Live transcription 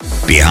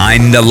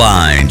Behind the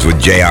Lines with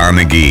J.R.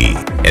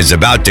 McGee is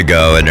about to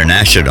go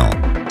international.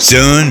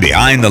 Soon,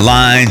 Behind the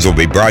Lines will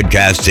be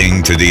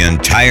broadcasting to the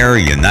entire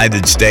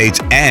United States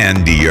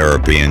and the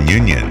European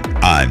Union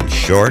on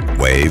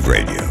shortwave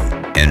radio.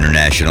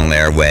 International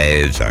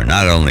airwaves are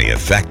not only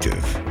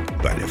effective,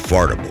 but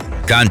affordable.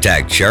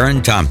 Contact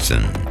Sharon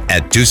Thompson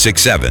at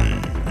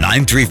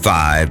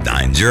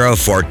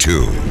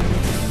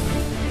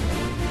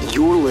 267-935-9042.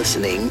 You're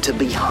listening to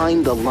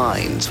Behind the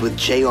Lines with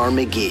J.R.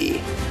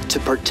 McGee. To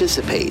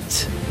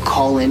participate,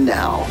 call in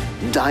now.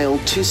 Dial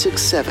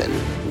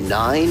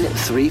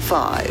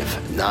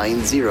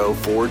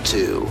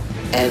 267-935-9042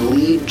 and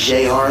leave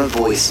JR a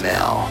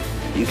voicemail.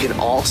 You can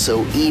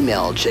also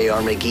email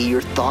J.R. McGee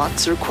your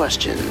thoughts or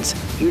questions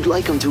you'd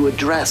like him to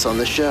address on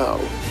the show.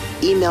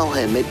 Email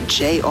him at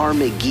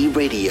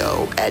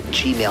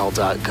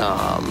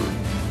jrmcgeeradio@gmail.com.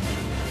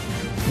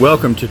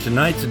 Welcome to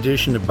tonight's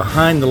edition of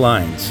Behind the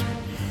Lines.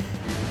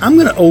 I'm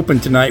going to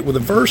open tonight with a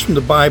verse from the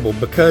Bible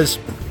because,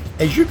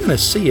 as you're going to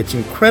see, it's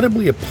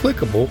incredibly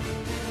applicable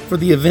for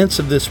the events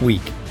of this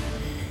week.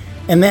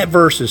 And that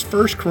verse is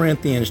 1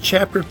 Corinthians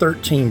chapter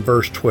 13,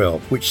 verse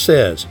 12, which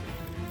says,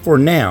 "For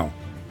now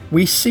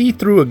we see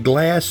through a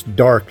glass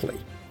darkly."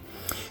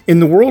 In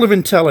the world of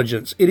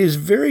intelligence, it is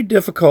very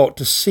difficult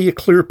to see a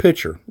clear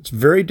picture. It's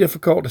very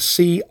difficult to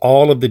see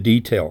all of the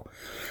detail.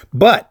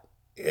 But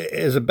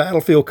as a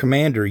battlefield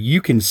commander,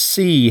 you can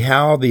see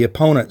how the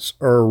opponents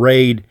are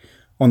arrayed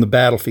on the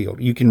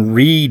battlefield. You can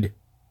read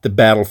the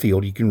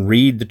battlefield, you can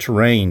read the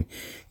terrain,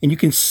 and you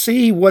can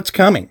see what's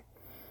coming.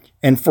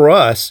 And for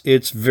us,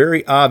 it's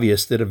very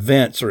obvious that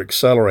events are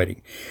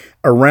accelerating.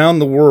 Around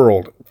the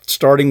world,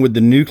 starting with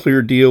the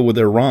nuclear deal with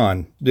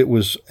Iran that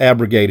was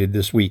abrogated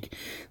this week,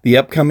 the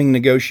upcoming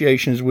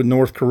negotiations with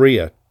North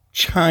Korea,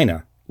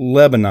 China,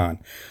 Lebanon,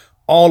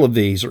 all of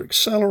these are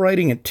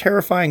accelerating at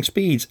terrifying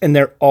speeds, and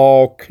they're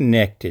all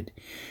connected.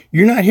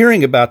 You're not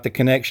hearing about the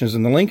connections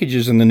and the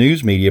linkages in the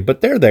news media,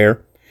 but they're there.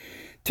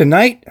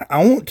 Tonight,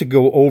 I want to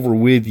go over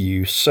with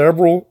you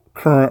several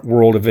current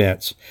world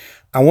events.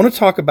 I want to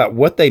talk about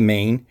what they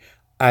mean.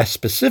 I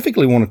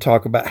specifically want to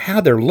talk about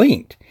how they're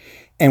linked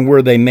and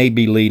where they may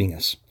be leading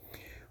us.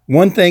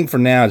 One thing for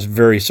now is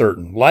very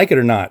certain. Like it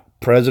or not,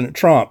 President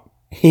Trump,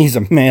 he's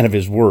a man of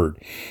his word.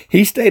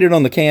 He stated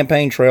on the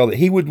campaign trail that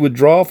he would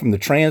withdraw from the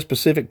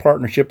Trans-Pacific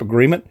Partnership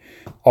Agreement,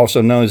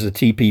 also known as the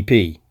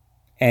TPP,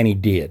 and he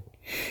did.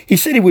 He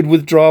said he would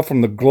withdraw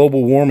from the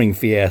global warming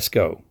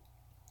fiasco,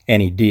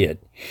 and he did.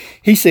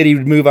 He said he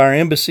would move our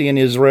embassy in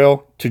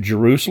Israel to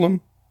Jerusalem,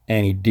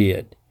 and he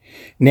did.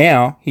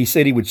 Now, he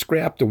said he would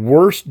scrap the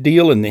worst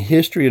deal in the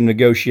history of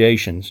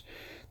negotiations,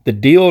 the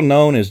deal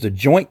known as the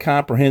Joint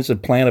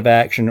Comprehensive Plan of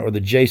Action, or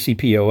the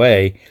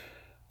JCPOA,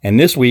 and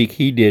this week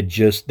he did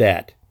just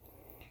that.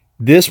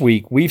 This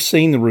week, we've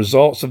seen the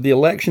results of the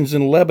elections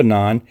in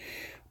Lebanon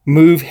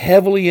move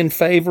heavily in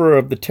favor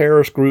of the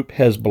terrorist group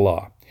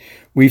Hezbollah.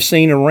 We've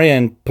seen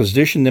Iran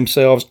position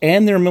themselves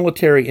and their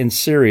military in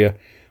Syria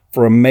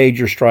for a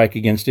major strike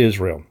against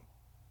Israel.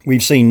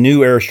 We've seen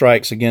new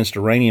airstrikes against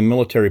Iranian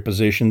military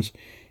positions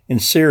in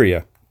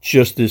Syria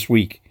just this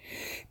week,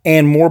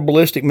 and more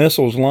ballistic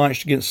missiles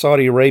launched against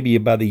Saudi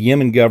Arabia by the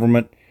Yemen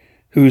government,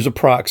 who's a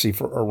proxy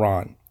for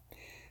Iran.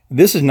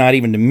 This is not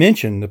even to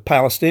mention the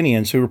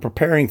Palestinians who are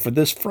preparing for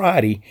this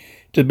Friday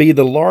to be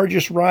the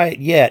largest riot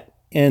yet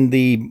in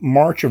the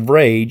March of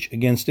Rage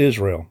against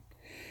Israel.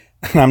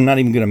 I'm not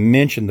even going to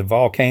mention the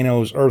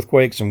volcanoes,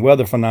 earthquakes, and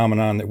weather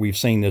phenomenon that we've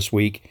seen this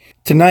week.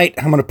 Tonight,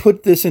 I'm going to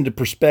put this into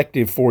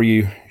perspective for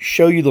you,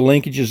 show you the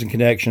linkages and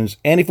connections,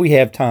 and if we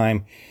have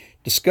time,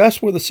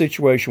 discuss where the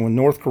situation with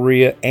North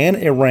Korea and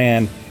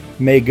Iran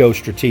may go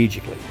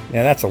strategically.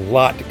 Now, that's a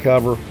lot to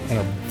cover in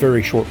a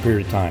very short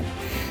period of time.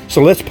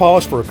 So let's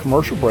pause for a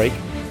commercial break,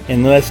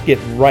 and let's get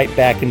right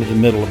back into the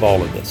middle of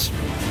all of this.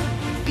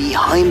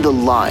 Behind the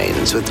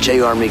Lines with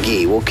J.R.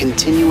 McGee will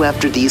continue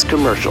after these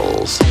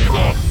commercials.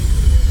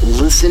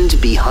 Listen to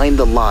Behind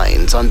the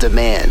Lines on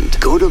demand.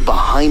 Go to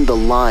Behind the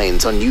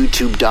Lines on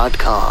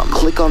YouTube.com.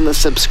 Click on the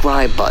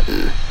subscribe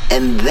button,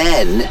 and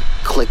then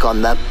click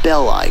on the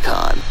bell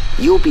icon.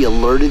 You'll be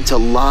alerted to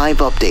live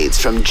updates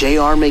from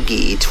J.R.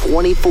 McGee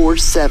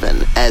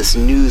 24/7 as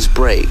news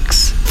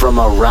breaks from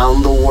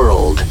around the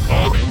world.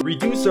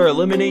 Reduce or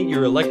eliminate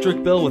your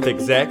electric bill with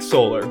Exact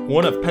Solar,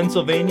 one of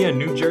Pennsylvania and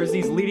New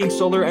Jersey's leading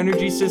solar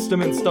energy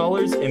system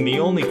installers and the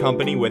only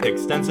company with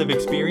extensive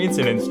experience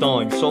in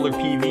installing solar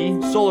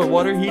PV, solar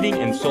water heating,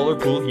 and solar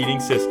pool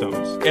heating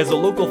systems. As a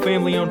local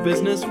family-owned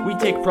business, we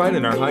take pride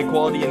in our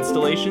high-quality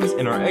installations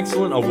and our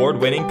excellent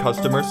award-winning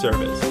customer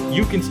service.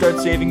 You can start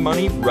saving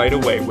money right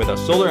away with a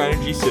solar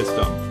energy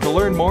system. To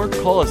learn more,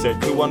 call us at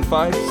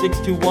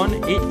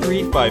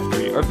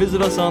 215-621-8353 or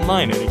visit us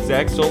online at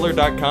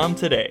exactsolar.com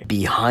today.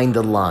 Behind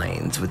the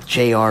Lines with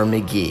J.R.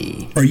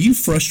 McGee. Are you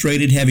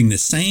frustrated having the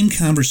same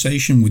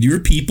conversation with your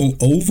people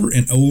over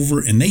and over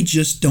and they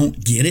just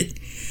don't get it?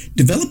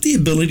 Develop the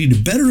ability to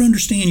better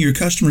understand your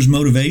customers'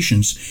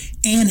 motivations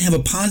and have a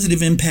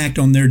positive impact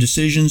on their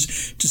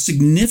decisions to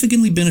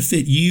significantly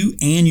benefit you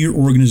and your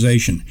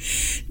organization.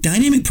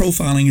 Dynamic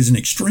profiling is an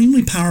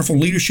extremely powerful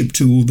leadership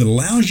tool that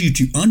allows you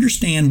to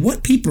understand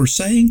what people are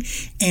saying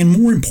and,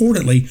 more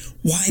importantly,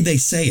 why they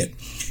say it.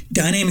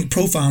 Dynamic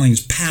profiling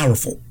is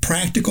powerful,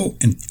 practical,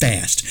 and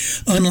fast.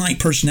 Unlike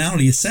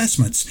personality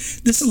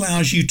assessments, this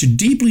allows you to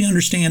deeply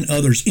understand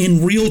others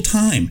in real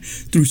time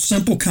through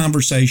simple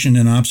conversation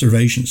and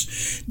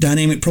observations.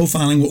 Dynamic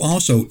profiling will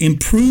also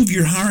improve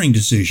your hiring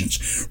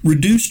decisions,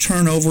 reduce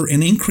turnover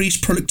and increase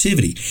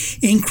productivity,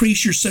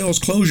 increase your sales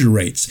closure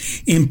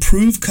rates,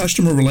 improve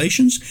customer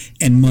relations,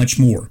 and much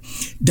more.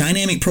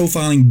 Dynamic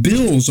profiling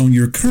builds on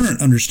your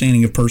current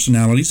understanding of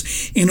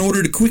personalities in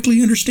order to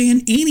quickly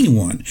understand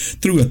anyone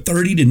through a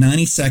 30 to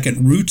 90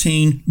 second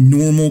routine,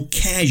 normal,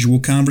 casual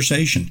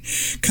conversation.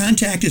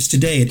 Contact us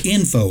today at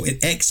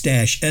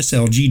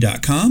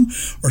info@x-slg.com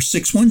or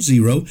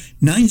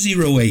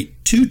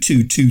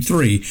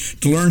 610-908-2223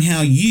 to learn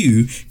how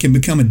you can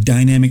become a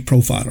dynamic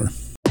profiler.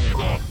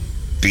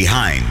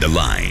 Behind the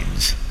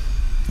Lines.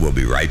 We'll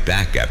be right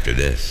back after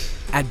this.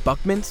 At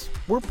Buckman's,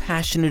 we're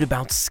passionate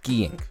about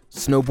skiing,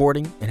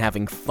 snowboarding, and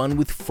having fun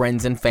with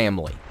friends and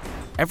family.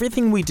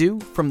 Everything we do,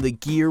 from the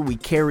gear we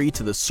carry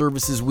to the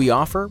services we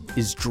offer,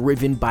 is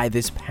driven by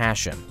this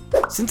passion.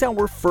 Since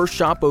our first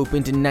shop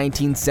opened in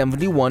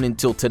 1971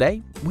 until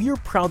today, we are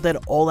proud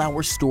that all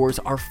our stores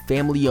are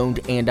family-owned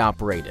and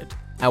operated.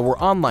 Our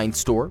online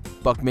store,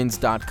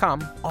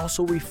 buckmans.com,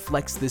 also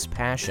reflects this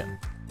passion.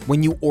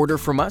 When you order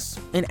from us,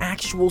 an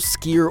actual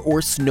skier or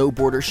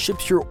snowboarder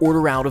ships your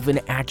order out of an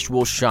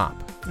actual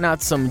shop,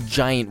 not some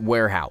giant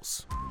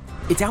warehouse.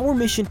 It's our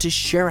mission to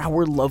share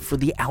our love for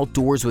the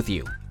outdoors with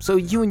you, so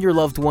you and your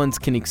loved ones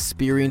can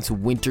experience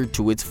winter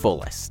to its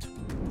fullest.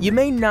 You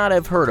may not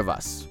have heard of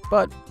us,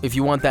 but if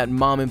you want that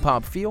mom and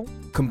pop feel,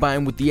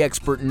 combined with the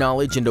expert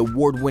knowledge and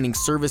award-winning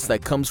service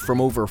that comes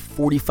from over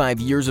 45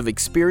 years of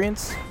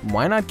experience,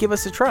 why not give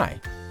us a try?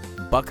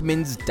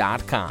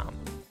 Buckmans.com.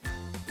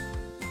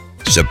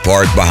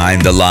 Support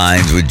Behind the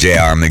Lines with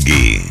J.R.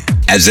 McGee.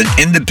 As an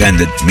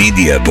independent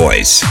media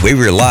voice, we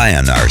rely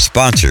on our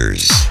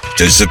sponsors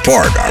to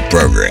support our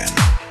program.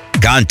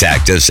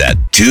 Contact us at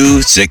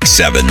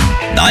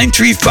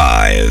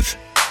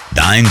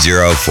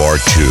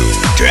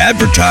 267-935-9042 to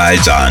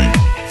advertise on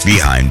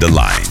Behind the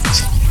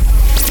Lines.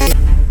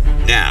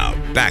 Now,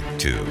 back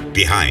to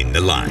Behind the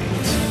Lines.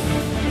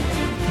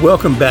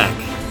 Welcome back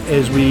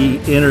as we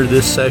enter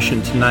this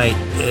session tonight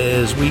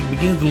as we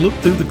begin to look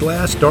through the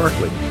glass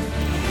darkly.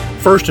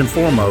 First and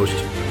foremost,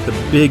 the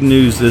big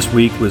news this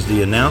week was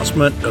the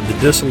announcement of the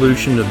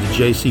dissolution of the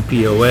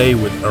JCPOA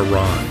with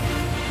Iran.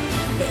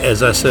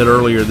 As I said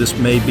earlier, this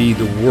may be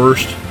the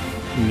worst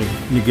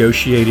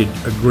negotiated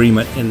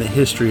agreement in the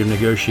history of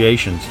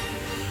negotiations.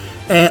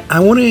 And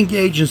I want to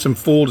engage in some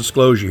full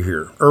disclosure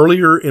here.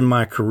 Earlier in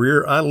my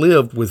career, I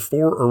lived with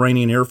 4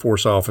 Iranian Air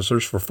Force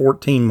officers for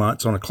 14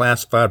 months on a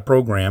classified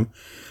program.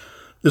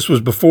 This was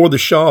before the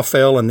Shah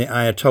fell and the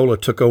Ayatollah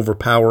took over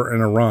power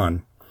in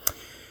Iran.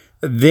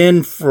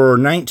 Then for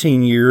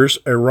 19 years,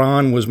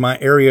 Iran was my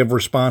area of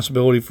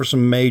responsibility for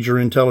some major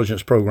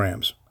intelligence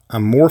programs.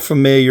 I'm more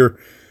familiar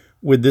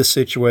with this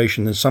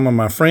situation than some of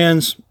my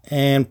friends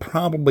and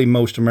probably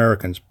most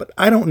Americans, but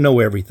I don't know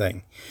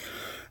everything.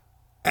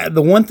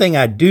 The one thing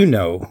I do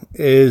know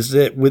is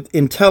that with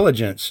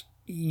intelligence,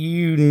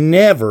 you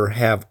never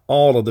have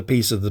all of the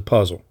pieces of the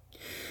puzzle.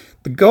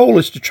 The goal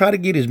is to try to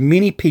get as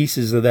many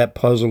pieces of that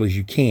puzzle as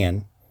you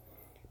can,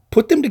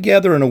 put them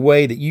together in a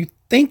way that you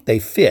think they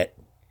fit,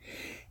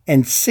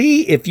 and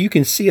see if you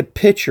can see a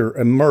picture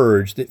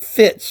emerge that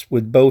fits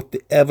with both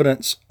the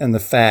evidence and the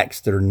facts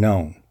that are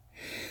known.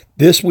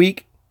 This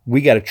week,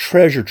 we got a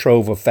treasure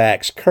trove of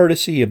facts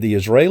courtesy of the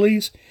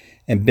Israelis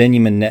and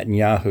Benjamin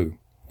Netanyahu.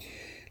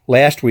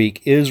 Last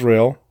week,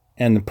 Israel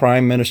and the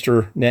Prime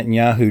Minister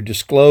Netanyahu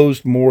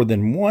disclosed more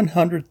than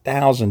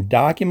 100,000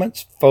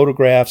 documents,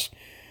 photographs,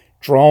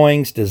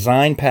 drawings,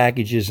 design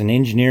packages, and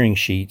engineering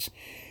sheets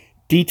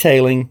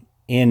detailing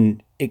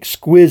in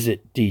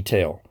exquisite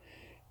detail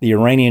the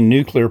Iranian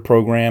nuclear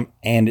program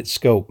and its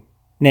scope.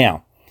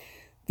 Now,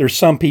 there's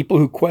some people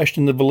who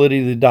question the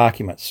validity of the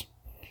documents.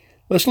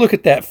 Let's look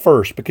at that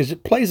first because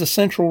it plays a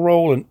central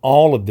role in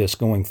all of this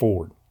going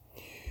forward.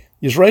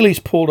 The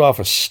Israelis pulled off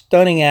a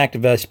stunning act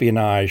of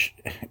espionage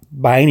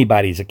by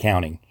anybody's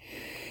accounting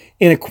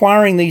in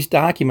acquiring these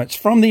documents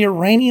from the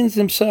Iranians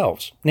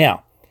themselves.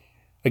 Now,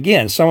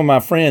 again, some of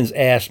my friends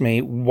asked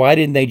me, why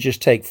didn't they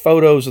just take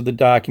photos of the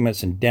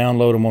documents and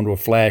download them onto a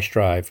flash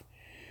drive?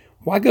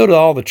 Why go to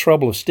all the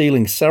trouble of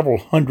stealing several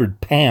hundred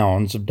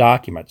pounds of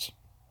documents?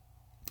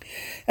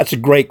 That's a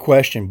great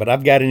question, but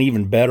I've got an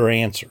even better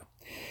answer.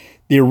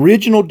 The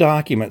original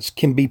documents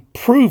can be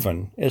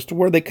proven as to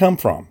where they come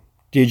from.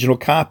 Digital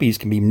copies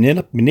can be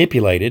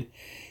manipulated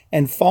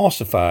and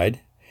falsified,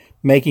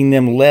 making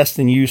them less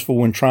than useful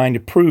when trying to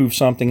prove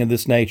something of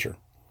this nature.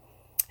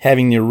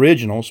 Having the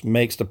originals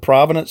makes the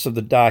provenance of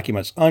the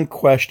documents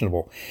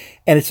unquestionable,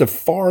 and it's of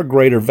far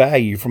greater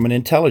value from an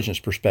intelligence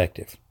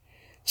perspective.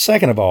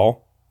 Second of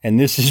all, and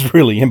this is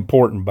really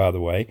important, by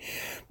the way,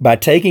 by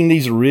taking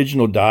these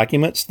original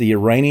documents, the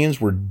Iranians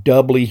were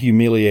doubly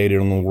humiliated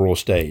on the world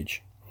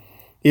stage.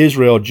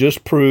 Israel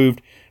just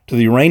proved to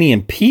the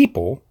Iranian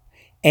people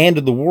and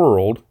to the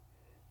world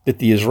that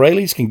the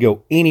Israelis can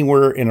go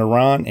anywhere in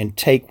Iran and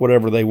take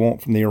whatever they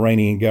want from the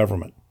Iranian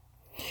government.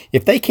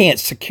 If they can't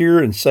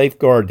secure and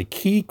safeguard the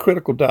key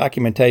critical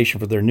documentation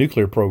for their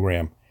nuclear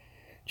program,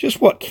 just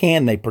what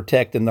can they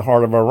protect in the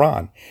heart of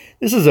Iran?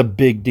 This is a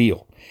big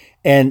deal.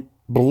 And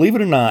believe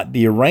it or not,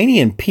 the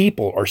Iranian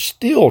people are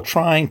still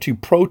trying to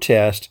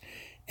protest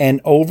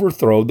and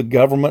overthrow the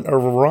government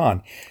of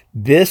Iran.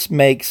 This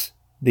makes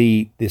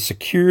the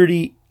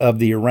security of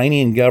the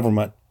Iranian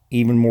government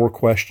even more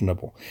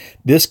questionable.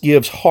 This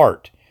gives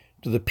heart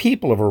to the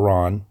people of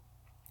Iran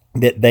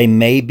that they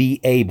may be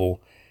able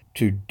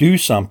to do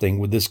something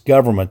with this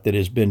government that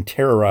has been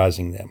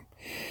terrorizing them.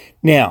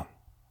 Now,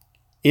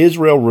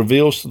 Israel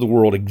reveals to the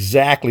world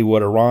exactly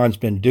what Iran's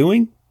been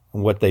doing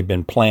and what they've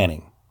been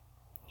planning,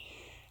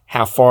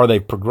 how far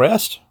they've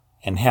progressed,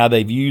 and how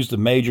they've used the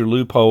major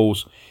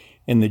loopholes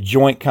in the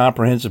Joint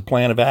Comprehensive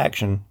Plan of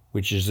Action,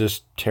 which is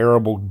this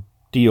terrible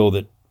deal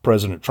that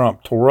President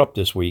Trump tore up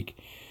this week,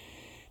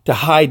 to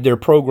hide their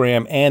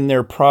program and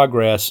their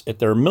progress at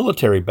their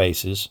military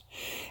bases.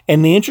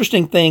 And the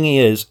interesting thing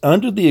is,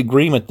 under the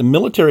agreement, the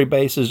military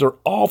bases are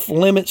off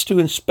limits to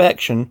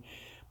inspection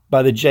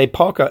by the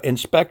JPOCA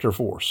inspector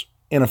force.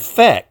 In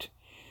effect,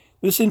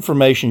 this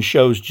information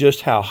shows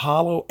just how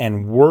hollow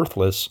and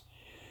worthless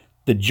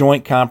the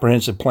Joint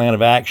Comprehensive Plan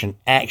of Action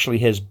actually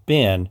has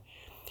been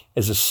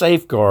as a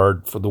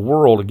safeguard for the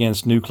world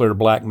against nuclear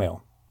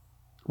blackmail.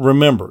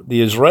 Remember,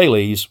 the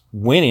Israelis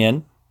went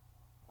in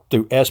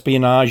through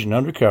espionage and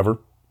undercover,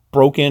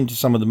 broke into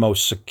some of the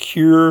most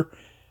secure,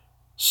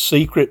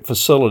 secret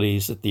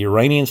facilities that the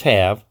Iranians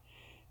have,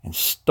 and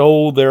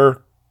stole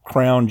their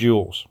crown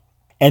jewels,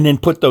 and then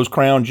put those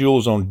crown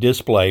jewels on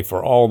display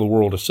for all the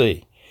world to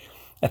see.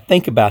 Now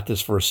think about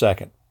this for a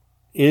second.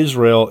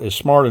 Israel is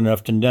smart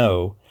enough to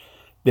know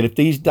that if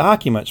these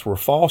documents were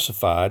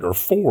falsified or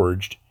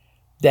forged,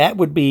 that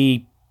would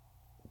be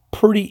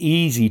pretty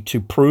easy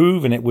to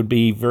prove, and it would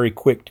be very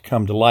quick to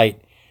come to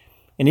light.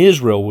 And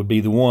Israel would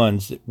be the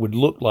ones that would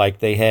look like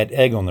they had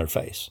egg on their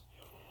face.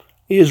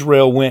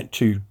 Israel went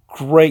to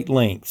great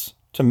lengths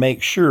to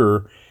make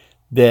sure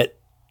that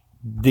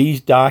these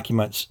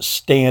documents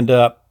stand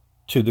up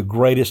to the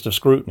greatest of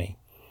scrutiny.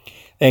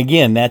 And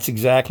again, that's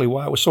exactly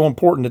why it was so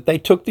important that they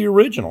took the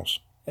originals.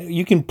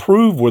 You can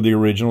prove where the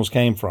originals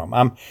came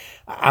from.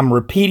 I'm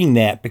repeating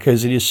that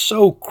because it is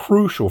so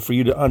crucial for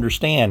you to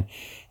understand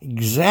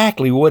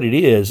exactly what it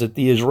is that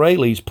the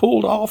Israelis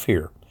pulled off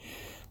here.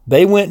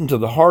 They went into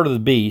the heart of the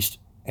beast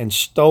and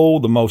stole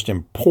the most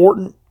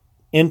important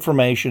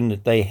information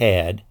that they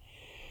had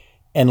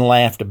and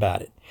laughed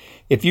about it.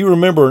 If you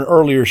remember an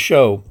earlier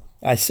show,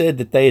 I said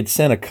that they had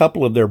sent a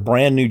couple of their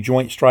brand new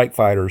Joint Strike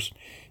Fighters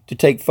to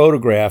take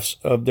photographs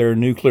of their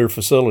nuclear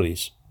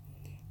facilities.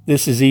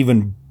 This is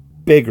even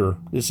bigger.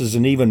 This is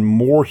an even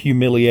more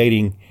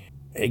humiliating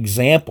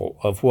example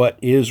of what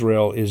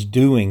Israel is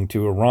doing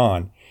to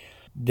Iran.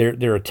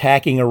 They're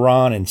attacking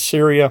Iran in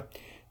Syria.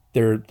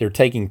 They're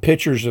taking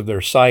pictures of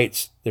their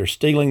sites. They're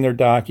stealing their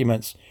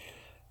documents.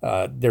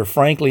 They're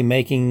frankly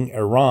making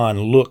Iran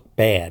look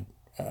bad.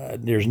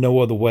 There's no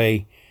other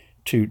way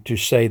to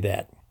say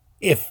that.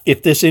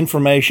 If this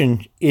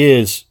information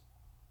is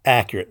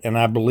accurate, and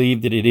I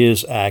believe that it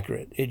is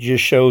accurate, it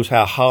just shows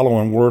how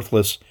hollow and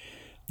worthless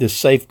this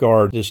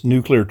safeguard, this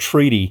nuclear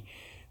treaty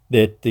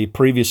that the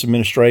previous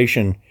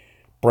administration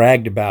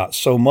bragged about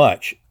so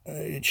much.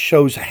 It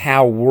shows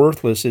how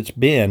worthless it's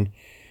been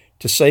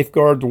to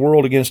safeguard the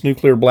world against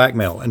nuclear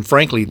blackmail. And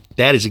frankly,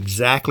 that is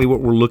exactly what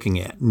we're looking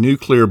at.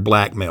 Nuclear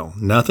blackmail,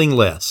 nothing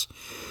less.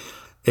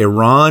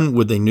 Iran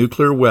with a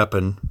nuclear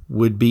weapon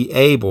would be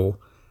able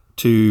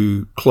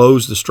to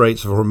close the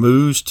Straits of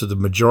Hormuz to the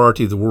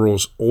majority of the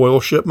world's oil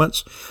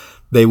shipments.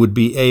 They would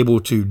be able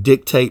to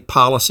dictate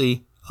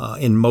policy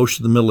in most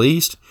of the Middle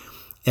East.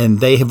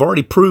 And they have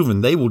already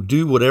proven they will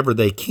do whatever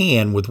they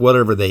can with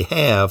whatever they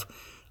have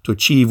to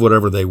achieve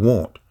whatever they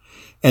want.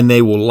 And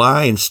they will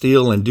lie and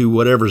steal and do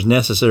whatever's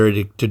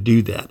necessary to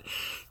do that.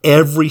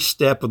 Every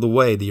step of the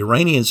way, the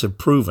Iranians have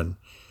proven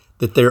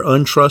that they're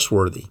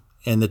untrustworthy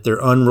and that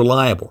they're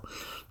unreliable.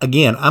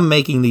 Again, I'm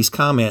making these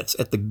comments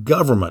at the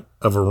government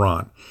of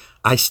Iran.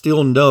 I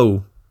still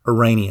know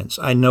Iranians.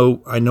 I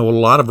know a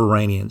lot of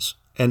Iranians,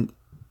 and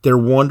they're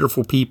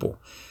wonderful people.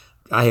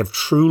 I have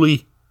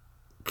truly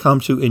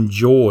come to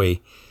enjoy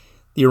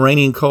the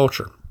Iranian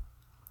culture.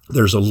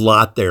 There's a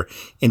lot there.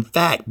 In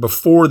fact,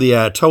 before the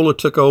Ayatollah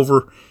took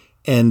over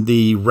and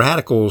the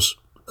radicals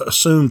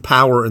assumed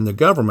power in the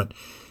government,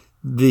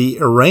 the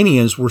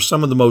Iranians were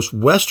some of the most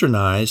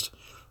westernized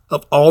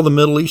of all the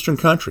Middle Eastern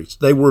countries.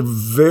 They were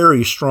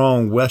very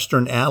strong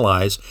Western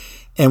allies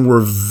and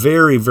were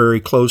very, very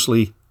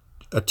closely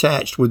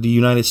attached with the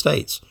United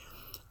States.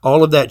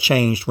 All of that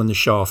changed when the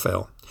Shah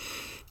fell.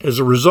 As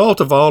a result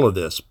of all of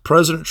this,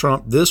 President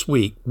Trump this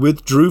week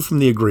withdrew from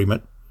the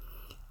agreement,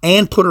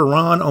 and put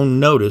Iran on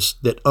notice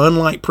that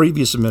unlike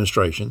previous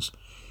administrations,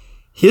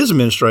 his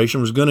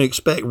administration was going to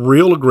expect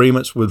real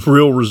agreements with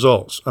real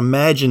results.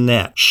 Imagine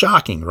that.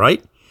 Shocking,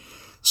 right?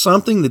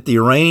 Something that the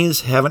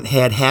Iranians haven't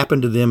had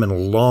happen to them in a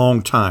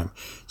long time.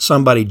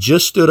 Somebody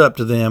just stood up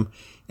to them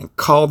and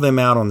called them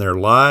out on their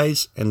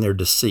lies and their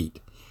deceit.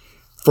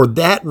 For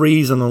that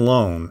reason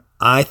alone,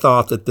 I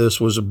thought that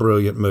this was a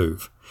brilliant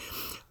move.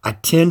 I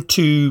tend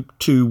to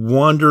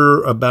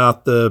wonder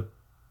about the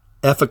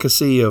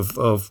efficacy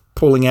of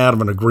pulling out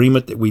of an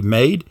agreement that we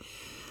made,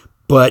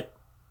 but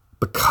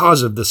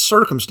because of the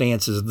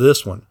circumstances of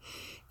this one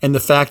and the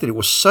fact that it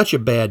was such a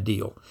bad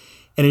deal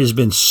and it has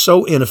been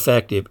so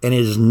ineffective and it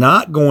is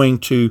not going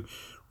to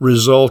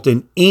result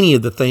in any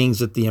of the things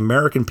that the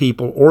American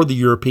people or the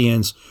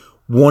Europeans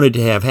wanted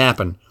to have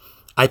happen,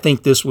 I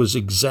think this was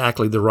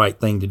exactly the right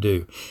thing to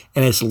do.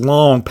 And it's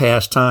long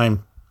past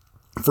time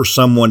for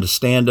someone to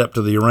stand up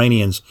to the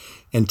Iranians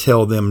and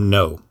tell them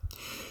no.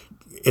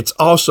 It's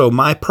also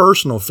my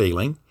personal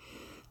feeling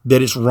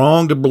that it's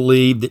wrong to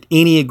believe that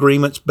any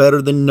agreement's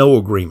better than no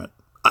agreement.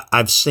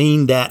 I've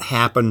seen that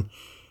happen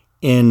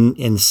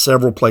in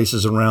several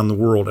places around the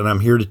world, and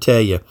I'm here to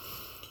tell you,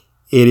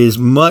 it is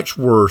much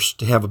worse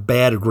to have a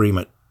bad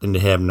agreement than to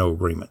have no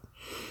agreement.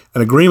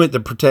 An agreement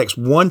that protects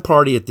one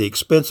party at the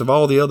expense of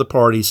all the other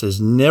parties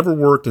has never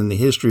worked in the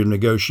history of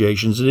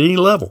negotiations at any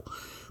level,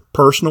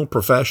 personal,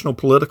 professional,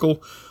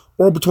 political,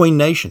 or between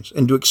nations.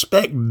 And to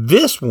expect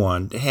this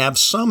one to have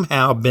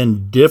somehow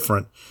been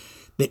different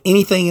than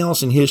anything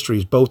else in history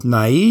is both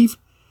naive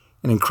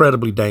and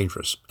incredibly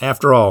dangerous.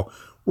 After all,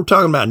 we're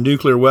talking about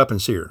nuclear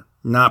weapons here,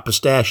 not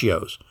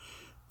pistachios.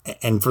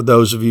 And for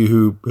those of you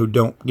who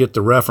don't get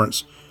the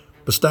reference,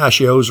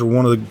 pistachios are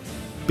one of the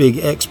big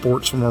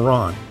exports from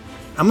Iran.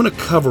 I'm going to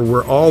cover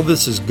where all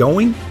this is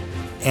going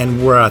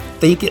and where I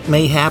think it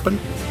may happen.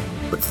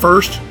 But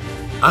first,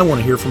 I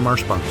want to hear from our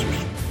sponsors.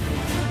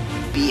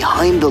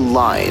 Behind the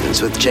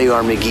Lines with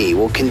J.R. McGee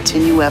will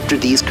continue after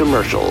these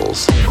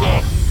commercials.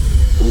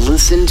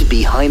 Listen to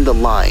Behind the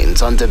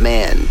Lines on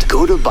demand.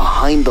 Go to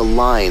Behind the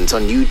Lines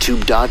on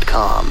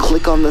YouTube.com.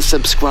 Click on the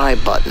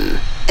subscribe button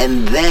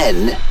and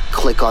then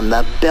click on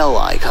the bell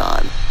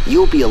icon.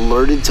 You'll be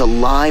alerted to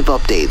live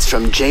updates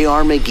from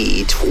J.R.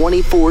 McGee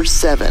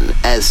 24/7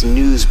 as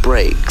news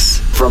breaks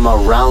from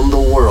around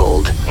the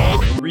world.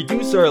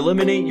 Reduce or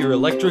eliminate your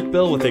electric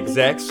bill with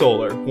Exact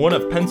Solar, one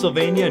of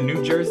Pennsylvania and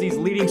New Jersey's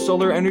leading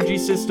solar energy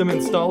system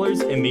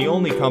installers and the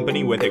only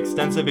company with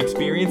extensive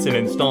experience in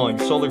installing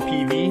solar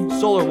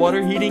PV, solar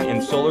water heating,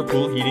 and solar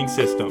pool heating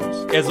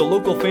systems. As a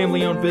local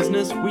family-owned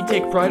business, we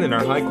take pride in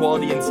our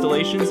high-quality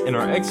installations and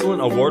our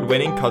excellent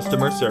award-winning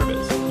customer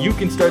service. You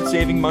can start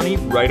saving money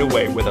right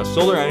away with a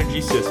solar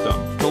energy system.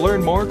 To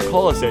learn more,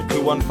 call us at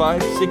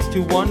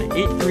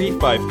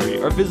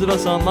 215-621-8353 or visit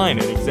us online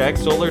at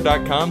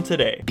exactsolar.com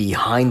today.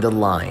 Behind the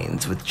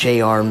Lines with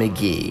J.R.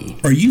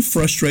 McGee. Are you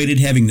frustrated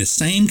having the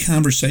same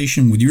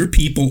conversation with your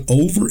people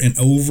over and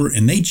over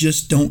and they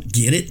just don't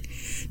get it?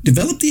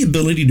 Develop the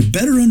ability to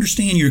better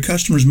understand your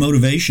customers'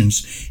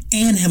 motivations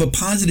and have a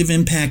positive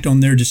impact on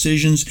their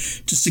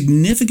decisions to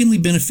significantly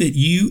benefit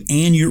you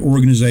and your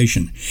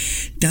organization.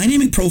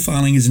 Dynamic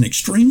profiling is an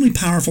extremely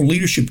powerful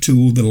leadership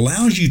tool that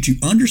allows you to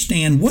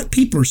understand what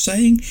people are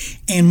saying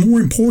and, more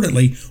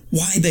importantly,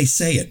 why they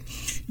say it.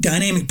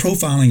 Dynamic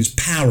profiling is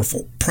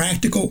powerful,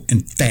 practical,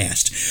 and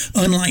fast.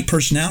 Unlike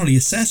personality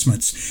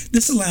assessments,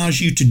 this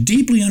allows you to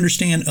deeply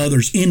understand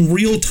others in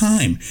real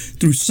time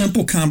through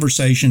simple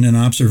conversation and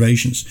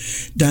observations.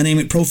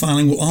 Dynamic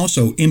profiling will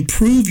also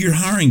improve your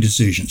hiring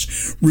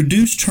decisions,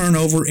 reduce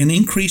turnover and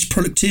increase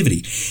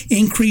productivity,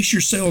 increase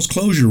your sales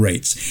closure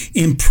rates,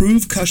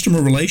 improve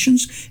customer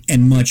relations,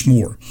 and much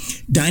more.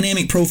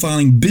 Dynamic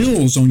profiling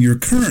builds on your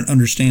current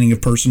understanding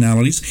of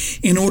personalities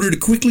in order to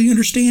quickly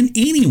understand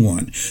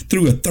anyone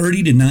through a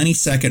 30 to 90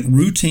 second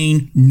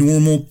routine,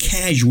 normal,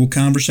 casual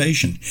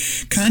conversation.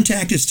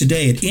 Contact us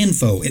today at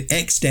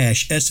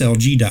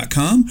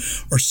info@x-slg.com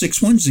or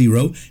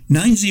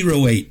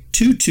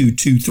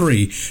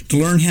 610-908-2223 to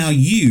learn how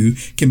you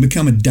can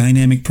become a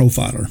dynamic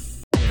profiler.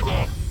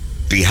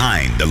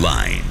 Behind the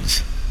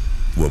Lines.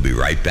 We'll be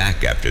right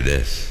back after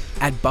this.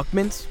 At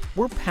Buckman's,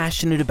 we're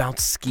passionate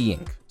about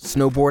skiing,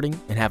 snowboarding,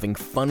 and having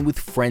fun with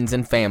friends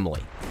and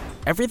family.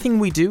 Everything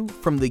we do,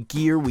 from the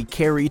gear we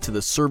carry to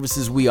the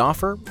services we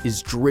offer,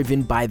 is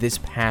driven by this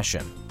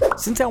passion.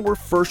 Since our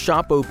first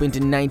shop opened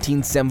in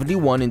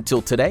 1971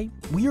 until today,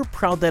 we are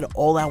proud that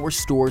all our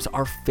stores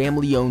are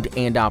family-owned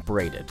and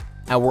operated.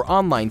 Our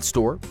online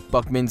store,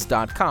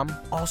 buckmans.com,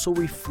 also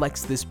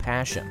reflects this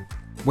passion.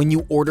 When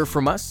you order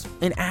from us,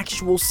 an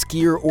actual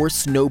skier or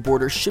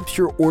snowboarder ships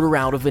your order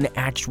out of an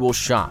actual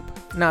shop,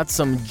 not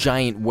some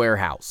giant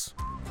warehouse.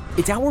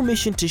 It's our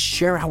mission to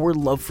share our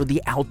love for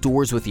the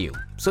outdoors with you,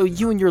 so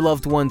you and your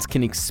loved ones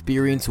can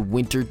experience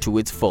winter to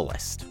its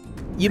fullest.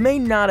 You may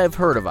not have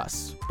heard of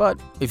us, but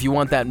if you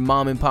want that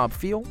mom and pop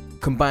feel,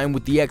 combined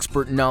with the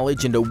expert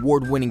knowledge and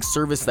award-winning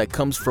service that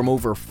comes from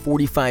over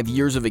 45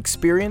 years of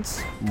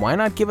experience, why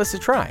not give us a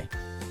try?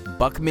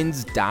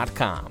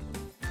 Buckmans.com.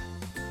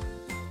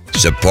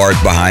 support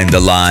Behind the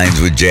Lines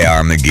with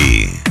J.R.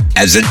 McGee.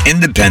 As an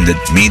independent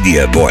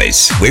media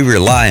voice, we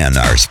rely on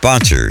our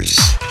sponsors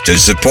to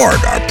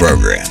support our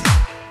program.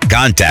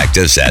 Contact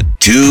us at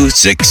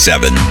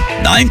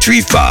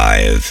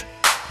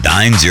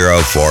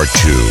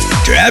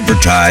 267-935-9042 to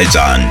advertise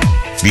on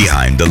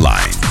Behind the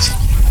Lines.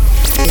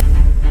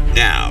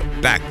 Now,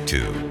 back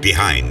to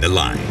Behind the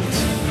Lines.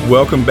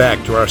 Welcome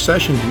back to our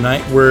session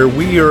tonight where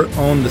we are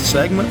on the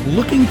segment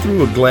Looking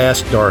Through a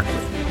Glass Darkly.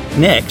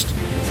 Next,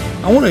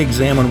 I want to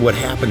examine what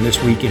happened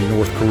this week in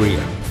North Korea,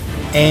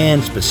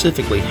 and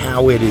specifically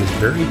how it is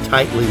very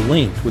tightly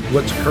linked with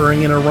what's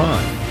occurring in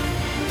Iran.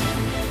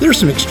 There's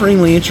some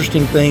extremely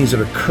interesting things that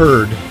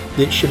occurred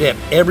that should have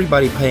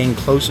everybody paying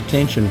close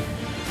attention,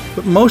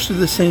 but most of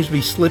this seems to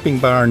be slipping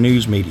by our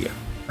news media.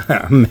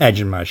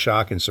 Imagine my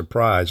shock and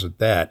surprise at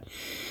that.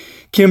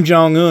 Kim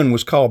Jong-un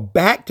was called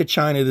back to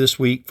China this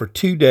week for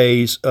 2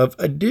 days of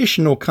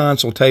additional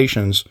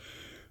consultations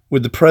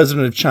with the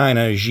president of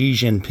China, Xi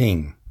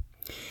Jinping.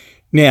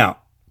 Now,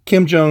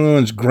 Kim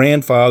Jong-un's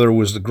grandfather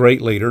was the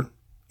great leader.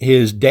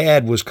 His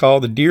dad was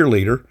called the dear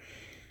leader.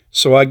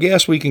 So I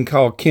guess we can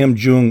call Kim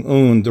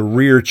Jong-un the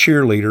rear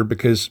cheerleader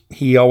because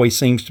he always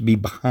seems to be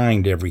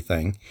behind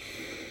everything.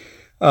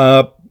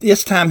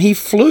 This time he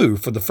flew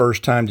for the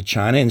first time to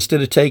China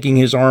instead of taking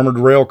his armored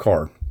rail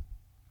car.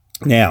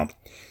 Now,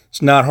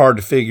 it's not hard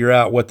to figure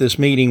out what this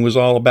meeting was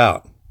all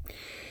about.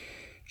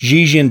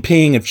 Xi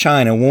Jinping of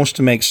China wants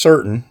to make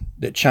certain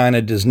that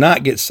China does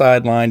not get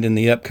sidelined in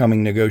the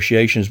upcoming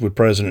negotiations with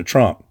President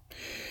Trump.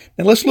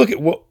 Now let's look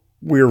at what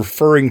we're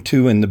referring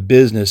to in the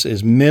business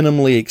as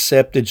minimally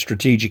accepted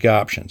strategic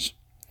options.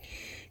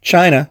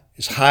 China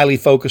is highly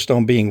focused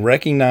on being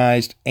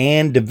recognized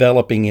and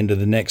developing into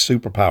the next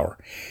superpower.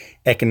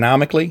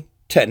 Economically,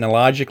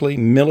 technologically,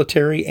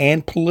 military,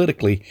 and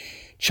politically,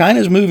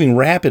 China is moving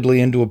rapidly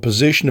into a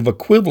position of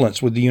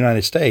equivalence with the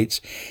United States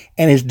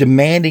and is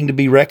demanding to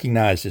be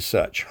recognized as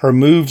such. Her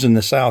moves in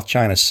the South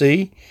China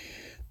Sea,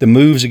 the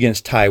moves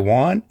against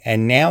Taiwan,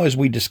 and now, as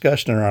we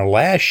discussed in our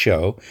last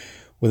show,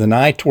 with an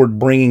eye toward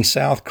bringing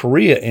South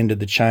Korea into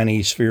the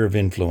Chinese sphere of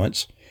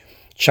influence,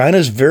 China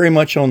is very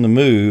much on the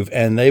move,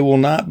 and they will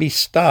not be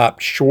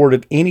stopped short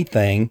of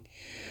anything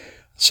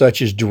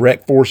such as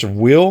direct force of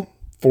will,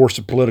 force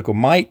of political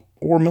might,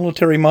 or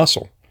military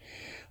muscle.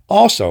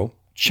 Also,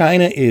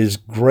 China is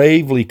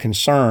gravely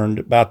concerned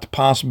about the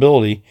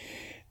possibility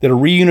that a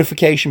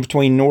reunification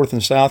between North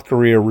and South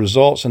Korea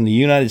results in the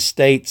United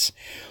States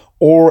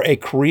or a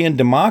Korean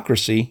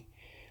democracy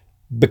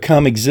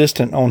become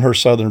existent on her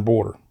southern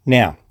border.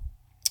 Now,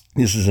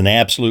 this is an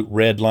absolute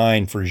red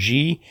line for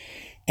Xi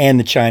and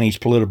the Chinese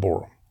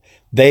Politburo.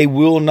 They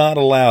will not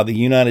allow the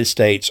United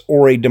States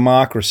or a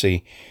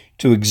democracy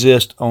to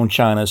exist on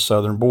China's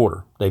southern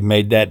border. They've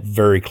made that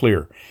very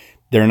clear.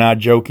 They're not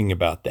joking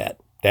about that.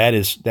 That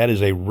is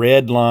a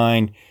red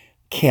line,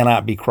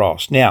 cannot be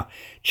crossed. Now,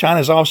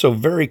 China is also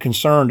very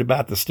concerned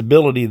about the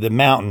stability of the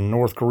mountain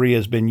North Korea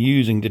has been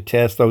using to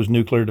test those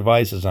nuclear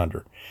devices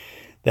under.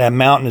 That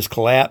mountain has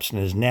collapsed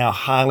and is now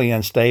highly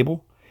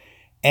unstable,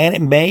 and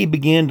it may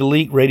begin to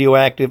leak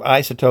radioactive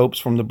isotopes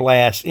from the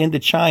blast into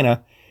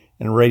China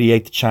and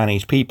irradiate the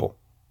Chinese people.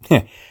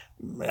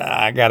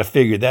 I got to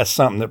figure that's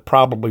something that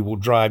probably will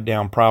drive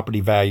down property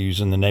values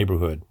in the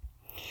neighborhood.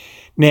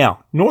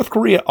 Now, North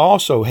Korea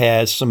also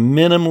has some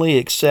minimally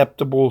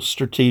acceptable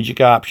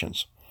strategic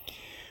options.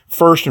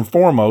 First and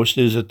foremost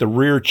is that the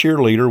rear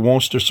cheerleader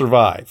wants to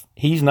survive.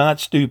 He's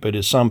not stupid,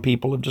 as some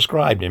people have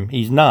described him.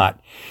 He's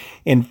not.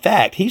 In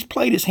fact, he's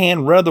played his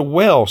hand rather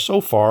well so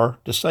far,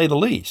 to say the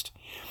least.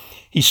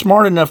 He's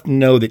smart enough to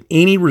know that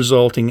any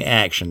resulting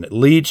action that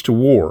leads to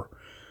war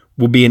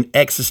will be an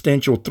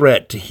existential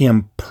threat to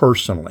him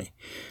personally.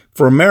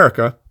 For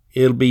America,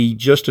 it'll be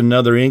just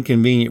another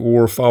inconvenient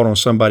war fought on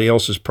somebody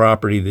else's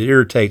property that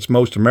irritates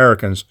most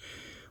Americans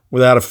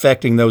without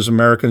affecting those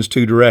Americans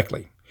too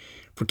directly.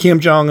 For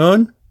Kim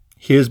Jong-un,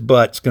 his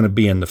butt's going to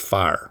be in the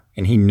fire,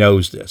 and he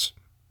knows this.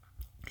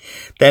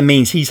 That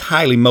means he's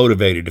highly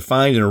motivated to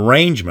find an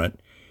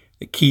arrangement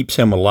that keeps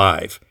him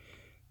alive.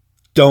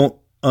 Don't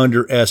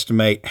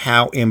underestimate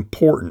how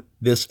important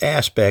this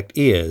aspect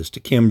is to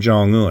Kim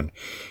Jong-un.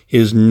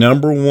 His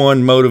number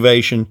one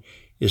motivation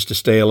is to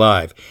stay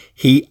alive.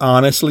 He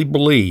honestly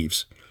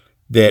believes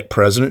that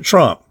President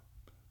Trump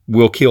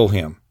will kill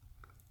him.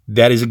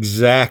 That is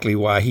exactly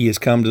why he has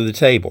come to the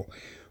table.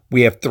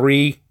 We have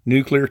 3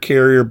 nuclear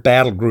carrier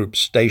battle groups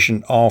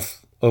stationed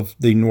off of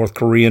the North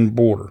Korean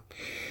border.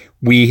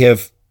 We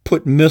have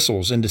put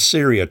missiles into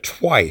Syria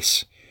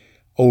twice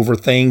over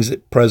things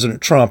that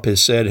President Trump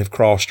has said have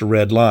crossed a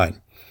red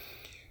line.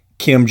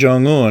 Kim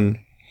Jong-un,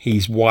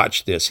 he's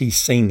watched this. He's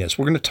seen this.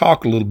 We're going to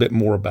talk a little bit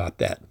more about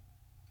that.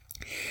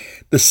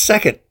 The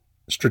second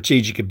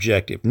strategic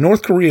objective,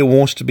 North Korea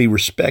wants to be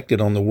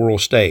respected on the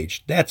world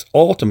stage. That's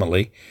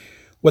ultimately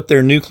what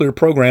their nuclear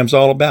program's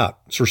all about.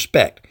 It's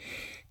respect.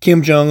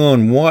 Kim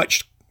Jong-un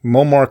watched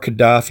Muammar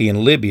Gaddafi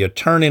in Libya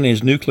turn in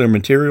his nuclear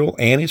material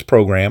and his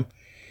program,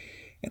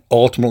 and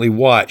ultimately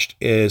watched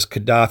as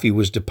Gaddafi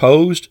was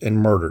deposed and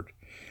murdered.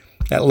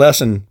 That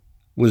lesson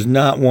was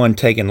not one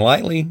taken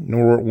lightly,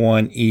 nor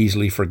one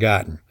easily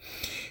forgotten.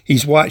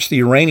 He's watched the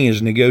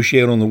Iranians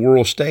negotiate on the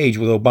world stage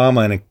with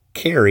Obama and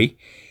Kerry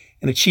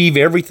and achieve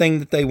everything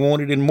that they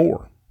wanted and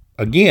more.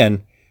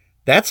 Again,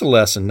 that's a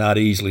lesson not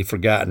easily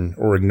forgotten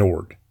or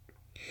ignored.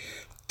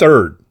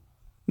 Third,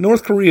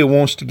 North Korea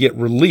wants to get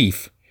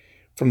relief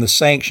from the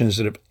sanctions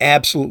that have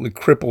absolutely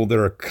crippled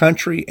their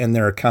country and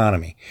their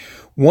economy.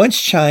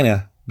 Once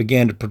China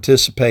began to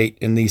participate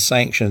in these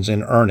sanctions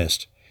in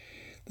earnest,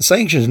 the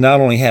sanctions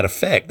not only had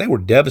effect, they were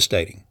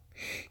devastating.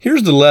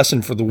 Here's the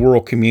lesson for the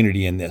world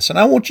community in this, and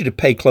I want you to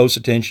pay close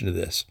attention to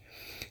this.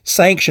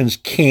 Sanctions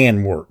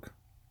can work,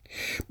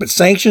 but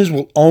sanctions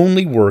will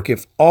only work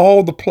if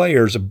all the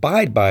players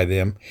abide by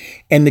them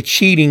and the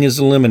cheating is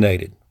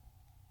eliminated.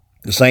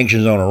 The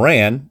sanctions on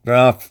Iran,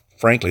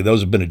 frankly,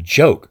 those have been a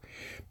joke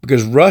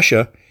because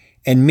Russia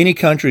and many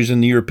countries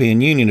in the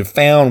European Union have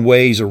found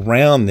ways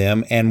around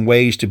them and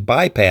ways to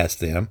bypass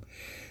them,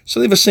 so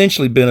they've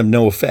essentially been of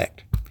no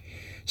effect.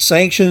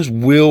 Sanctions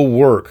will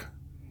work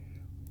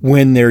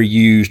when they're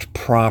used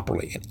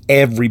properly, and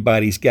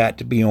everybody's got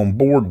to be on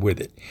board with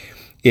it.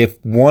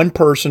 If one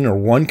person or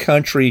one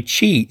country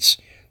cheats,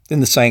 then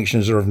the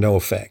sanctions are of no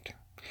effect.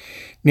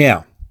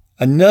 Now,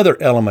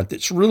 another element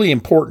that's really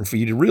important for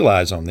you to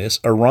realize on this,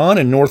 Iran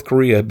and North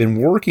Korea have been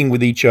working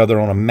with each other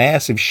on a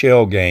massive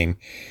shell game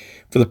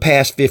for the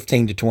past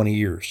 15 to 20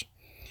 years.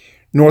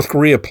 North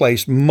Korea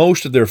placed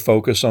most of their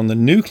focus on the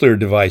nuclear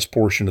device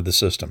portion of the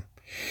system,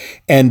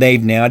 and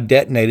they've now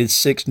detonated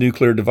 6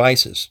 nuclear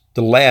devices,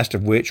 the last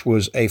of which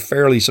was a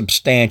fairly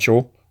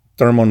substantial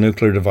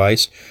thermonuclear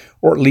device,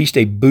 or at least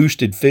a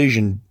boosted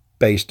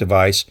fission-based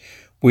device,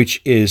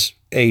 which is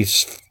a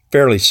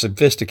fairly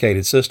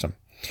sophisticated system.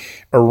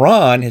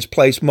 Iran has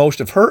placed most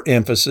of her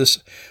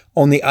emphasis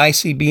on the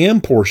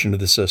ICBM portion of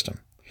the system.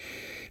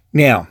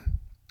 Now,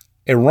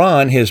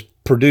 Iran has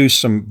produced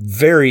some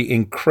very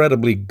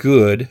incredibly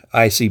good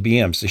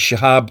ICBMs. The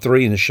Shahab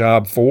 3 and the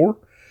Shahab 4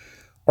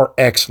 are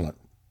excellent.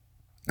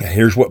 Now,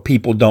 here's what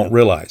people don't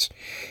realize.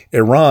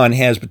 Iran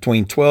has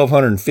between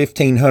 1,200 and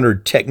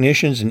 1,500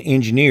 technicians and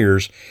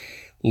engineers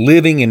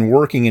living and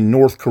working in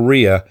North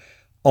Korea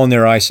on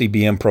their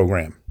ICBM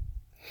program.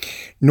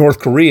 North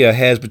Korea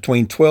has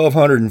between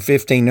 1,200 and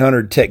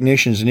 1,500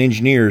 technicians and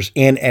engineers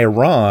in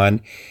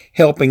Iran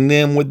helping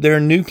them with their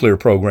nuclear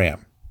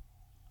program.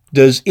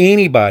 Does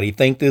anybody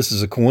think this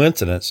is a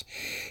coincidence?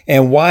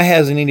 And why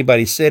hasn't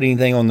anybody said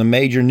anything on the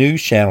major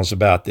news channels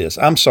about this?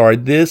 I'm sorry,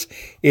 this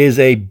is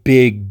a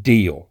big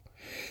deal.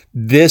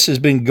 This has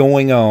been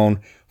going on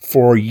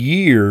for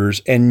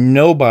years and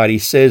nobody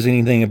says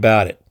anything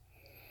about it.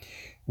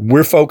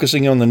 We're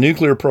focusing on the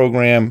nuclear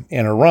program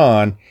in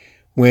Iran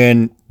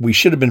when we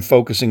should have been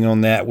focusing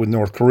on that with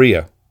North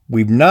Korea.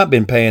 We've not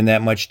been paying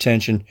that much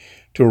attention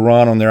to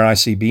Iran on their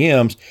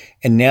ICBMs,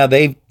 and now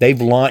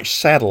they've launched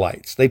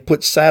satellites. They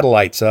put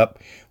satellites up,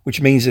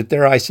 which means that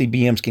their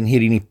ICBMs can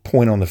hit any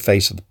point on the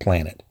face of the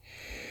planet.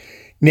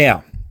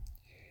 Now,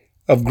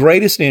 of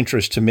greatest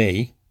interest to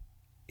me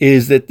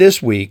is that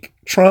this week,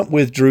 Trump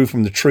withdrew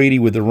from the treaty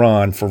with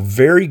Iran for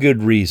very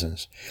good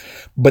reasons,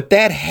 but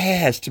that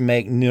has to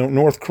make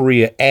North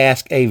Korea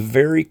ask a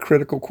very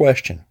critical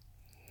question.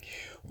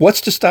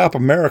 What's to stop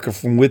America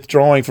from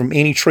withdrawing from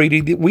any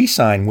treaty that we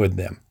sign with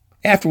them?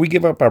 After we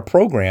give up our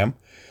program,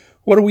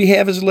 what do we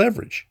have as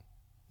leverage?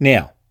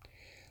 Now,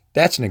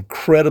 that's an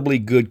incredibly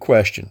good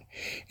question,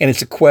 and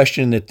it's a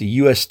question that the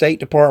U.S. State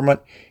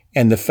Department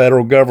and the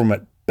federal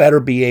government better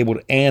be able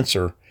to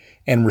answer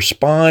and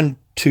respond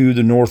to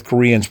the North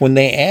Koreans when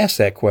they ask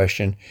that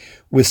question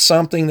with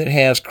something that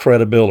has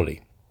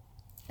credibility.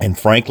 And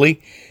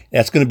frankly,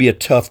 that's going to be a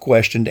tough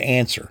question to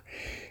answer.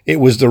 It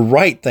was the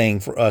right thing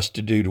for us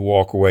to do to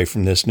walk away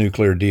from this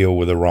nuclear deal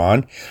with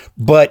Iran,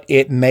 but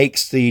it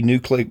makes the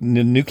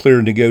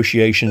nuclear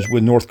negotiations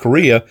with North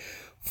Korea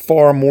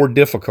far more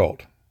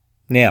difficult.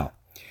 Now,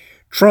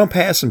 Trump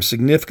has some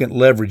significant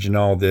leverage in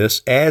all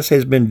this, as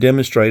has been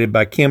demonstrated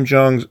by Kim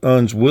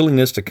Jong-un's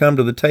willingness to come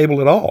to the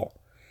table at all.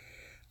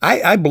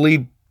 I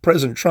believe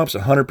President Trump's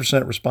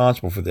 100%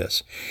 responsible for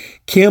this.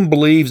 Kim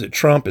believes that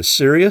Trump is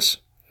serious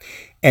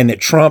and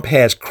that Trump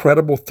has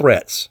credible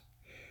threats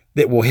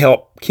that will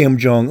help Kim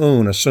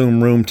Jong-un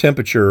assume room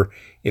temperature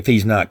if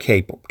he's not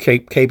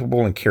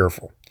capable and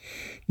careful.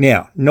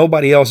 Now,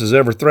 nobody else has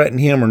ever threatened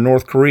him or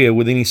North Korea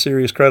with any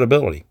serious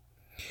credibility.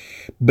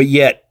 But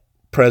yet,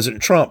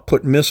 President Trump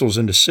put missiles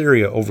into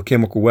Syria over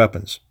chemical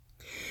weapons.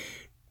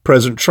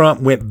 President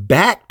Trump went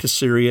back to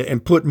Syria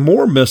and put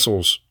more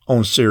missiles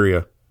on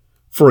Syria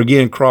for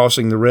again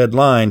crossing the red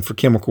line for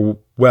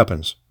chemical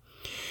weapons.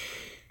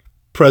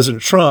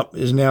 President Trump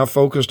is now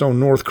focused on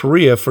North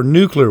Korea for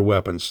nuclear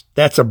weapons.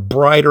 That's a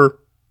brighter,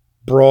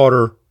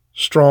 broader,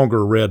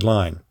 stronger red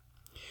line.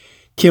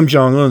 Kim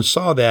Jong-un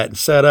saw that and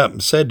sat up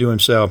and said to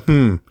himself,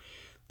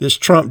 this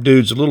Trump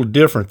dude's a little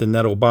different than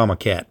that Obama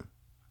cat.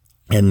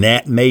 And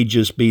that may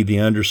just be the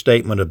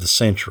understatement of the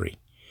century.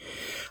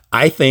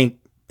 I think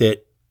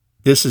that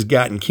this has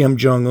gotten Kim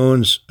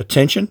Jong-un's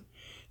attention.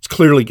 It's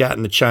clearly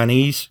gotten the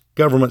Chinese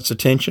government's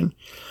attention.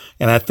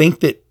 And I think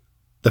that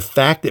The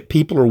fact that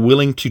people are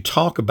willing to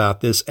talk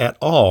about this at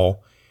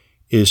all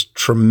is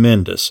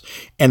tremendous.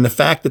 And the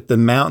fact that the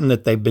mountain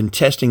that they've been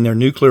testing their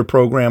nuclear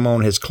program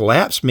on has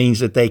collapsed means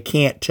that they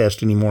can't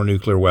test any more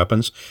nuclear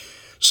weapons.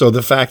 So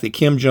the fact that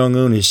Kim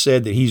Jong-un has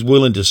said that he's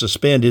willing to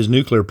suspend his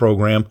nuclear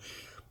program,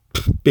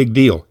 big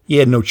deal. He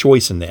had no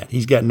choice in that.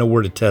 He's got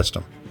nowhere to test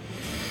them.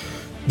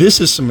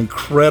 This is some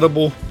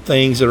incredible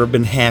things that have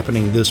been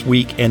happening this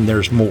week, and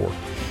there's more.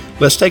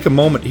 Let's take a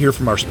moment to hear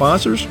from our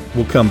sponsors.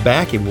 We'll come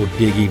back and we'll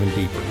dig even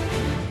deeper.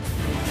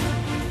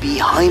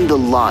 Behind the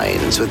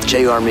Lines with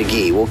J.R.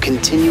 McGee will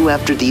continue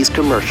after these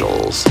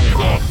commercials.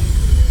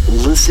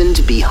 Listen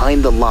to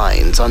Behind the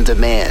Lines on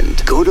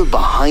demand. Go to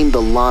Behind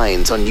the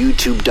Lines on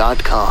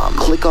YouTube.com.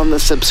 Click on the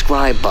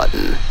subscribe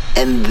button,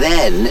 and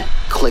then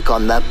click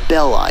on the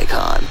bell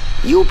icon.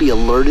 You'll be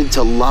alerted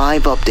to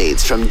live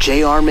updates from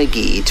J.R.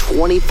 McGee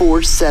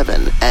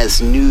 24/7 as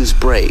news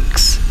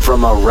breaks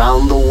from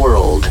around the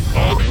world.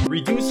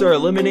 Reduce or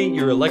eliminate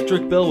your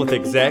electric bill with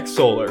Exact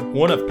Solar,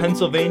 one of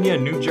Pennsylvania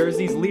and New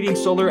Jersey's leading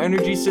solar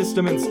energy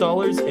system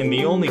installers and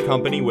the only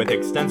company with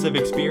extensive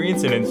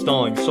experience in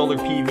installing solar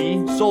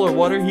PV, solar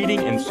water heating,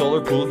 and solar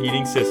pool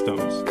heating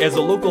systems. As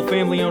a local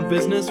family-owned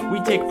business,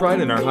 we take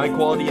pride in our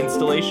high-quality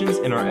installations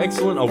and our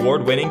excellent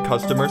award-winning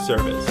customer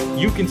service.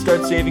 You can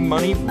start saving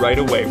money right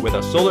away with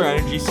a solar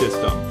energy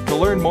system. To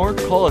learn more,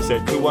 call us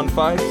at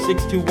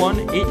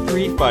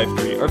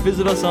 215-621-8353 or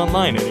visit us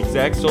online at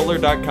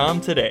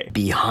exactsolar.com today.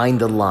 Behind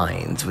the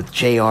Lines with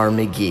J.R.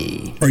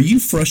 McGee. Are you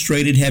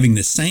frustrated having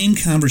the same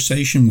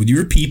conversation with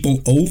your people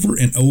over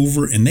and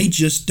over and they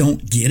just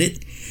don't get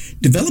it?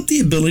 Develop the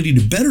ability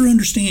to better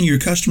understand your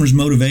customers'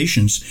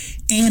 motivations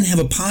and have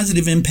a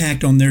positive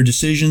impact on their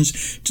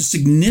decisions to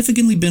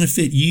significantly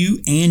benefit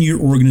you and your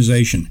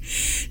organization.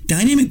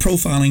 Dynamic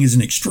profiling is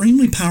an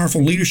extremely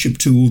powerful leadership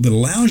tool that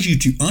allows you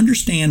to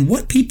understand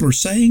what people are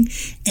saying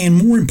and,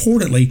 more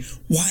importantly,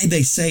 why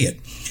they say it.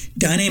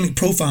 Dynamic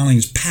profiling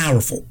is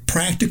powerful,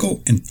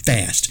 practical, and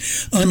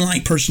fast.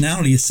 Unlike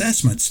personality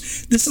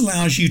assessments, this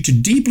allows you to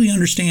deeply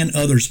understand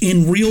others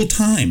in real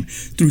time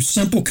through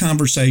simple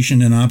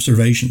conversation and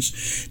observations.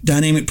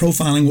 Dynamic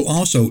profiling will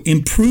also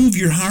improve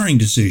your hiring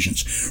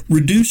decisions,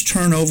 reduce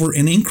turnover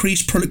and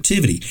increase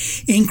productivity,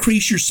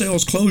 increase your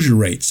sales closure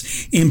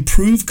rates,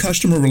 improve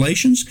customer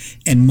relations,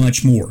 and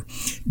much more.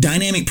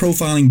 Dynamic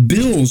profiling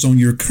builds on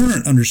your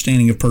current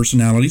understanding of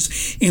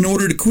personalities in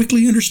order to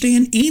quickly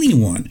understand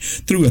anyone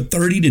through a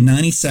 30 to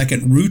 90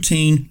 second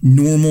routine,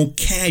 normal,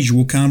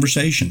 casual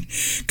conversation.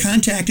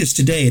 Contact us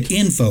today at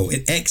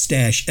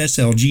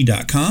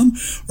info@x-slg.com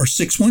or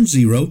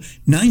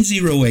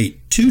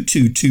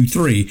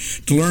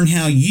 610-908-2223 to learn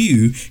how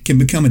you can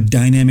become a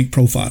dynamic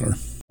profiler.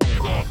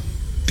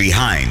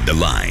 Behind the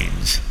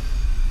Lines.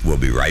 We'll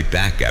be right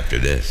back after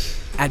this.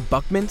 At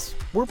Buckman's,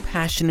 we're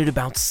passionate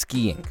about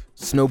skiing,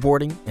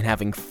 snowboarding, and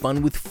having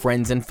fun with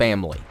friends and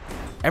family.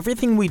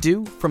 Everything we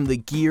do, from the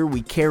gear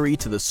we carry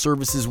to the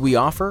services we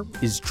offer,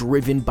 is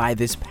driven by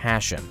this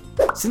passion.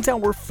 Since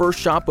our first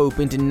shop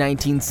opened in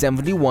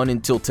 1971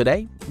 until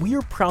today, we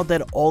are proud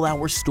that all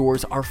our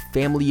stores are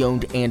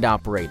family-owned and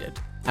operated.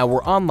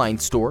 Our online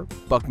store,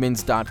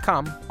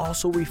 buckmans.com,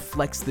 also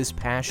reflects this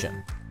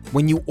passion.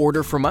 When you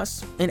order from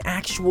us, an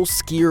actual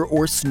skier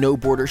or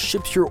snowboarder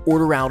ships your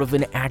order out of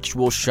an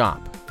actual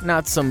shop,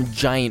 not some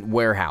giant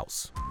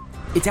warehouse.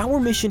 It's our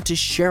mission to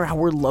share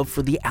our love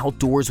for the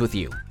outdoors with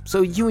you,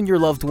 so you and your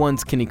loved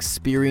ones can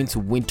experience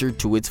winter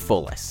to its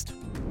fullest.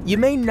 You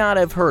may not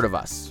have heard of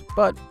us,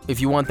 but if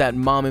you want that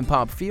mom and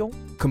pop feel,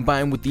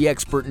 combined with the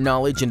expert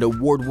knowledge and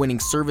award-winning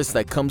service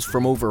that comes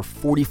from over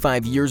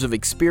 45 years of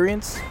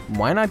experience,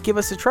 why not give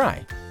us a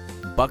try?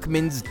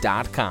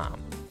 Buckmans.com.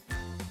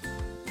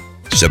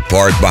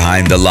 Support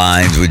Behind the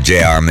Lines with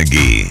J.R.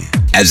 McGee.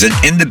 As an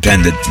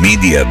independent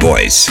media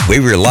voice, we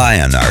rely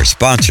on our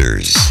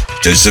sponsors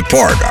to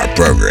support our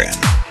program.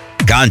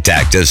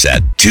 Contact us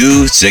at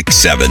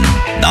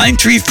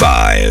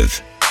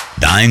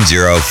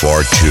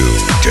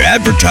 267-935-9042 to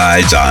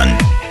advertise on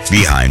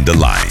Behind the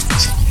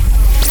Lines.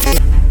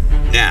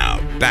 Now,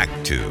 back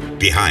to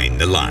Behind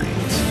the Lines.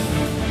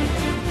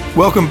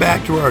 Welcome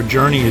back to our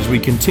journey as we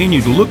continue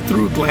to look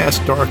through a glass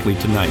darkly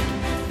tonight.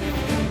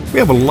 We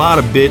have a lot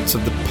of bits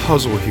of the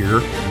puzzle here,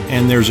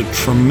 and there's a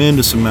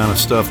tremendous amount of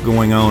stuff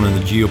going on in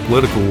the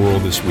geopolitical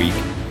world this week.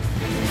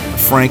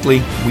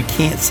 Frankly, we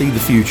can't see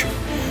the future.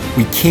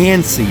 We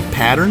can see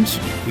patterns,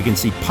 we can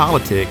see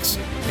politics,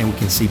 and we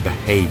can see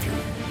behavior.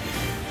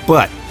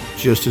 But,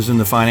 just as in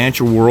the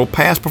financial world,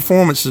 past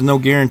performance is no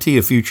guarantee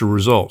of future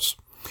results.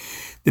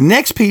 The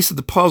next piece of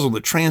the puzzle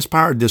that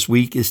transpired this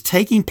week is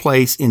taking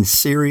place in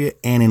Syria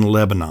and in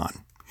Lebanon.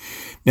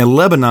 Now,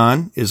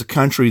 Lebanon is a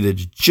country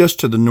that's just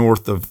to the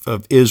north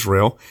of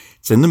Israel.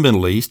 It's in the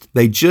Middle East.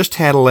 They just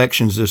had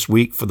elections this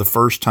week for the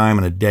first time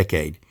in a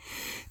decade.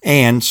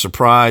 And,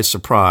 surprise,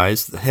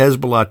 surprise, the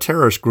Hezbollah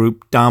terrorist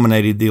group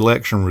dominated the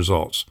election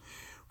results.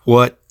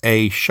 What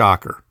a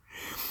shocker.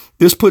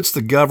 This puts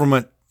the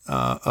government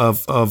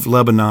of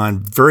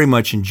Lebanon very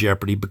much in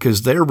jeopardy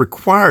because they're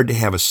required to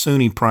have a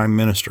Sunni prime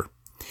minister.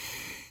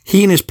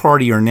 He and his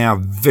party are now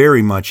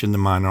very much in the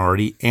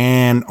minority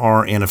and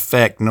are in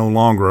effect no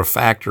longer a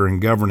factor in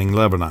governing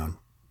Lebanon.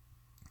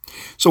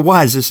 So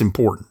why is this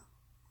important?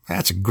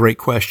 That's a great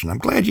question. I'm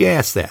glad you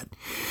asked that.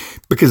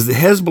 Because the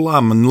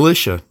Hezbollah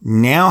militia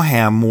now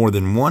have more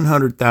than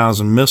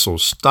 100,000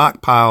 missiles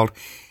stockpiled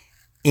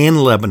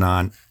in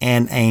Lebanon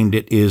and aimed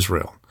at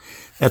Israel.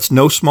 That's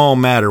no small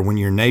matter when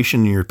your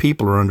nation and your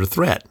people are under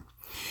threat.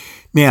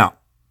 Now,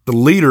 the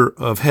leader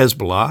of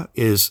Hezbollah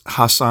is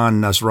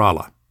Hassan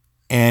Nasrallah.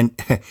 And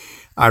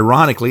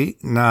ironically,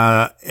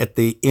 at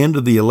the end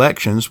of the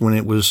elections, when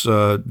it was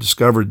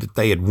discovered that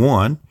they had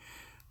won,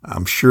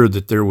 I'm sure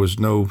that there was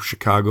no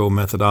Chicago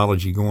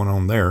methodology going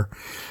on there,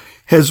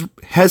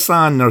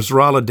 Hassan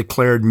Nasrallah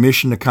declared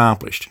mission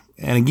accomplished.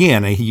 And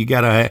again, you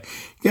gotta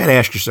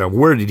ask yourself,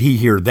 where did he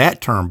hear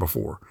that term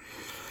before?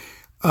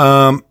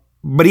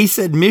 But he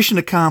said mission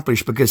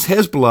accomplished because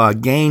Hezbollah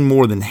gained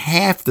more than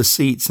half the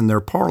seats in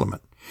their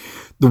parliament.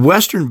 The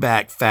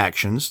Western-backed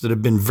factions that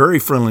have been very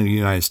friendly to the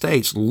United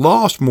States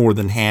lost more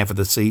than half of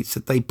the seats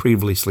that they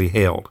previously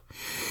held.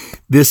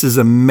 This is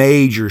a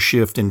major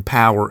shift in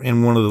power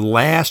in one of the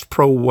last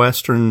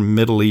pro-Western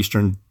Middle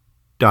Eastern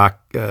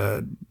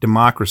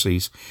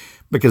democracies,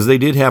 because they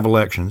did have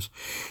elections,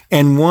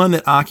 and one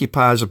that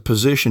occupies a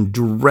position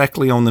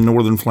directly on the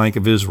northern flank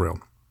of Israel.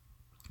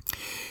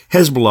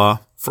 Hezbollah,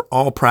 for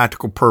all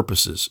practical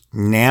purposes,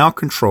 now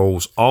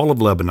controls all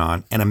of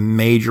Lebanon and a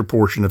major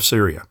portion of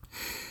Syria.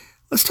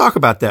 Let's talk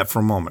about that for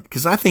a moment,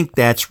 because I think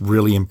that's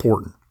really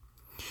important.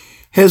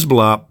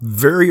 Hezbollah,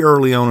 very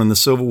early on in the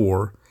Civil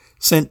War,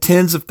 sent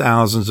tens of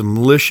thousands of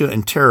militia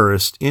and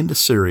terrorists into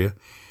Syria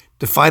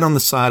to fight on the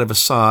side of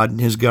Assad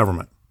and his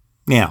government.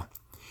 Now,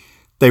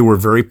 they were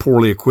very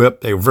poorly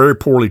equipped, they were very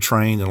poorly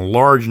trained, and a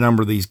large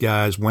number of these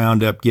guys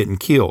wound up getting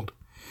killed.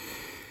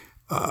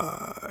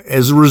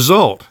 As a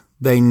result,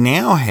 they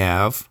now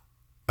have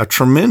a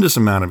tremendous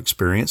amount of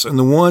experience, and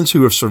the ones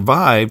who have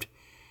survived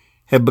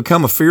have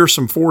become a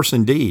fearsome force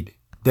indeed.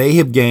 They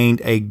have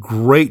gained a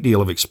great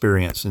deal of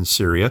experience in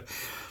Syria.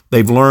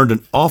 They've learned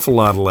an awful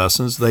lot of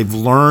lessons. They've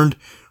learned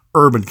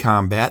urban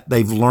combat.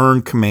 They've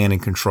learned command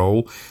and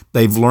control.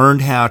 They've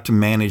learned how to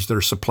manage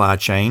their supply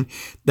chain.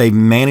 They've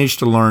managed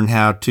to learn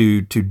how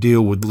to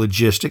deal with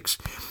logistics.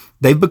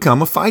 They've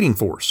become a fighting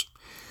force.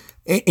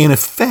 In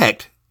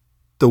effect,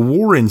 the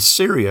war in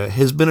Syria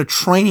has been a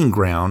training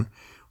ground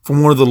for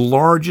one of the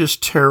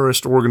largest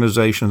terrorist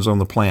organizations on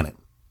the planet.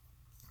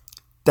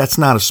 That's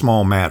not a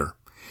small matter.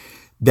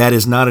 That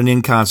is not an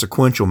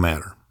inconsequential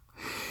matter.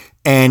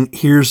 And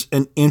here's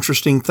an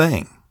interesting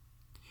thing.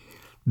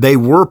 They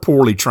were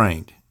poorly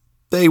trained.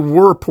 They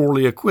were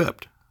poorly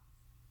equipped.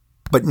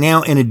 But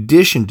now, in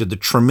addition to the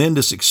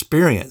tremendous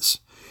experience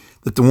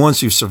that the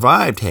ones who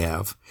survived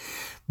have,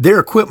 their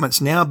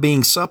equipment's now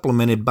being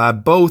supplemented by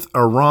both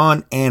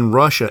Iran and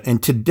Russia.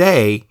 And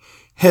today,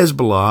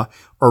 Hezbollah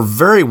are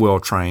very well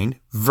trained,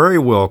 very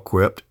well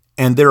equipped,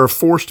 and they're a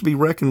force to be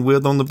reckoned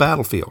with on the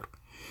battlefield.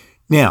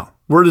 Now,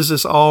 where does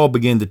this all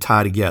begin to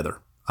tie together?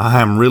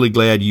 I'm really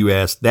glad you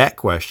asked that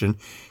question,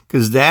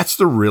 because that's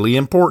the really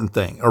important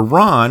thing.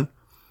 Iran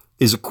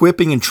is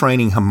equipping and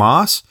training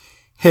Hamas,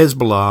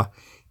 Hezbollah,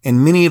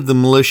 and many of the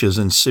militias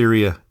in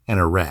Syria and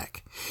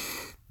Iraq.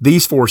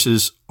 These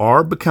forces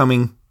are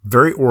becoming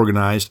very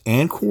organized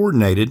and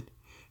coordinated,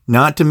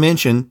 not to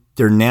mention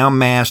they're now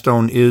massed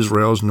on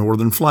Israel's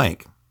northern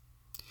flank.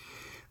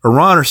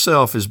 Iran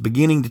herself is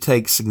beginning to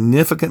take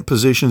significant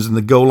positions in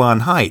the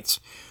Golan Heights,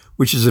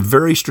 which is a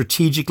very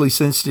strategically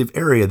sensitive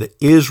area that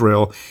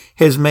Israel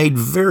has made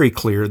very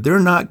clear they're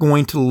not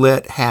going to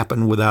let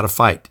happen without a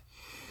fight.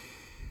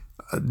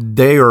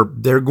 They're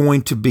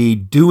going to be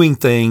doing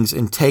things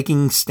and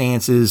taking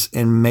stances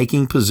and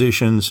making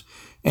positions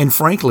and,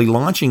 frankly,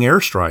 launching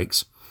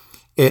airstrikes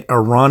at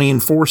Iranian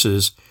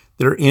forces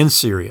that are in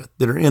Syria,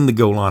 that are in the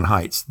Golan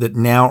Heights, that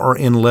now are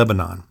in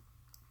Lebanon.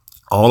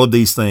 All of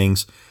these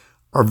things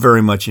are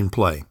very much in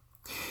play.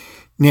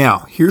 Now,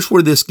 here's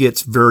where this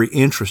gets very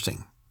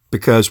interesting.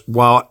 Because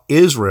while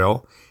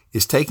Israel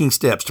is taking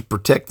steps to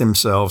protect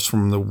themselves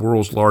from the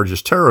world's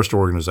largest terrorist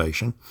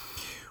organization,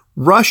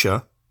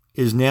 Russia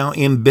is now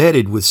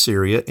embedded with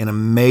Syria in a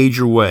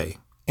major way,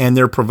 and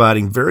they're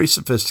providing very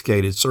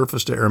sophisticated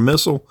surface-to-air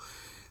missile,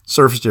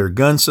 surface-to-air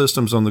gun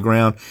systems on the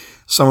ground.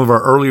 Some of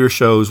our earlier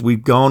shows,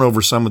 we've gone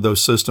over some of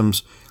those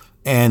systems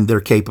and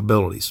their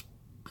capabilities.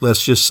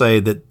 Let's just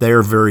say that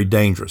they're very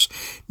dangerous.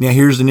 Now,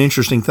 here's an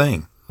interesting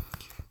thing.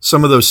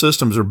 Some of those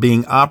systems are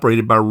being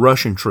operated by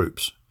Russian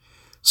troops.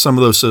 Some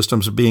of those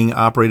systems are being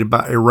operated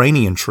by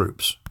Iranian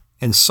troops,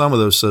 and some of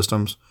those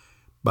systems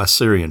by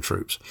Syrian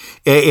troops.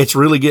 It's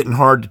really getting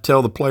hard to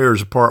tell the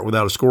players apart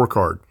without a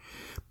scorecard.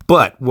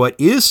 But what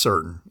is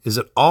certain is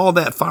that all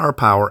that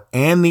firepower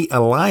and the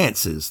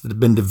alliances that have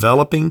been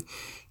developing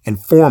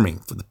and forming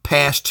for the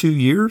past 2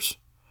 years,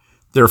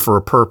 they're for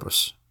a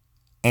purpose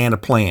and a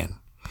plan.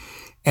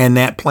 And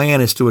that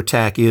plan is to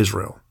attack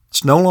Israel.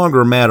 It's no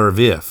longer a matter of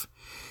if.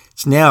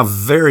 It's now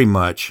very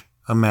much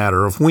a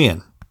matter of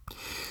when.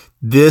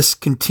 This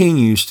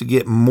continues to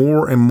get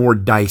more and more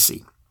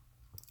dicey.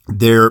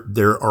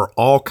 There are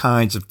all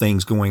kinds of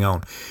things going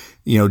on.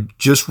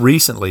 Just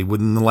recently,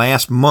 within the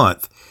last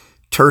month,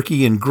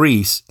 Turkey and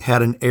Greece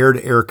had an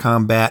air-to-air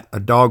combat, a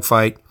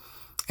dogfight,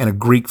 and a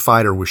Greek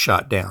fighter was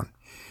shot down.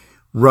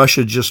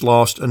 Russia just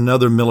lost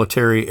another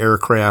military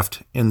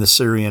aircraft in the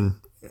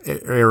Syrian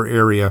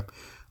area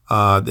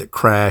that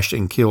crashed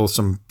and killed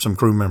some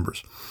crew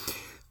members.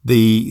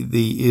 The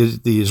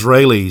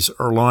Israelis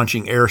are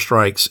launching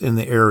airstrikes in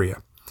the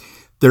area.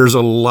 There's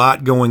a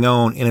lot going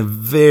on in a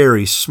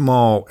very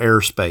small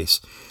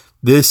airspace.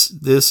 This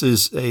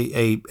is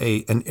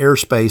an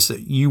airspace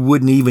that you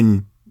wouldn't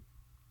even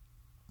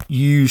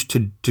use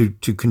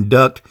to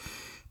conduct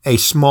a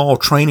small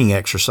training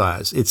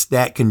exercise. It's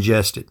that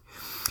congested.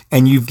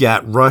 And you've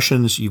got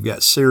Russians, you've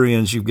got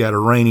Syrians, you've got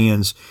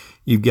Iranians,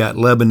 you've got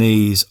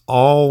Lebanese,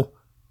 all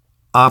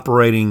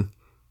operating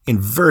in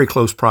very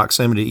close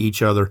proximity to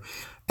each other.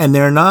 And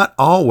they're not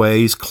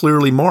always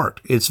clearly marked.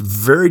 It's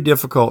very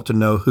difficult to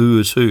know who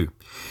is who.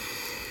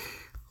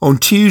 On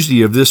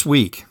Tuesday of this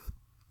week,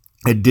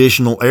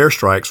 additional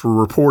airstrikes were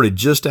reported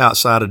just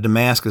outside of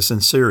Damascus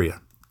in Syria.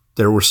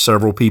 There were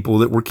several people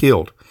that were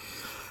killed.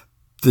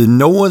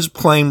 No one's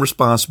claimed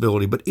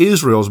responsibility, but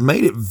Israel's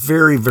made it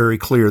very, very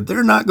clear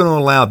they're not going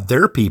to allow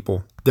their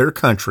people, their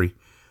country,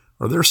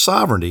 or their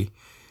sovereignty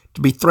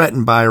to be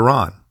threatened by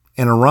Iran.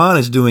 And Iran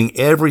is doing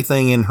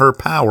everything in her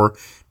power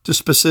to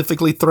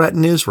specifically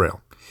threaten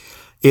Israel.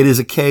 It is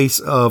a case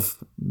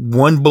of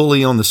one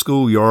bully on the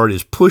schoolyard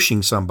is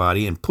pushing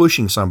somebody and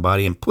pushing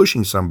somebody and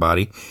pushing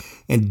somebody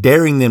and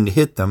daring them to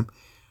hit them.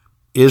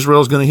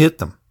 Israel's going to hit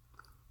them.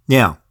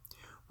 Now,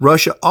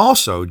 Russia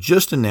also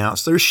just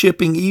announced they're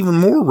shipping even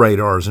more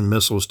radars and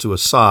missiles to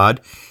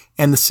Assad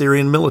and the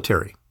Syrian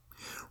military.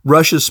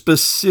 Russia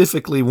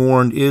specifically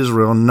warned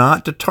Israel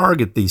not to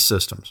target these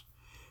systems.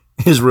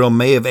 Israel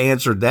may have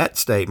answered that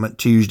statement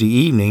Tuesday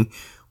evening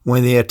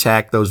when they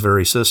attacked those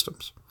very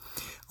systems.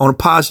 On a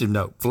positive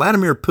note,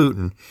 Vladimir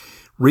Putin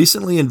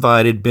recently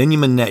invited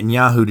Benjamin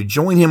Netanyahu to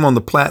join him on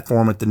the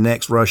platform at the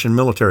next Russian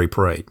military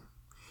parade.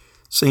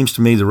 Seems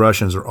to me the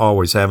Russians are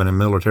always having a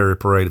military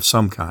parade of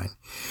some kind.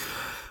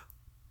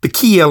 The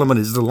key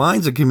element is the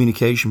lines of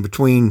communication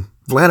between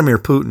Vladimir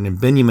Putin and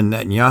Benjamin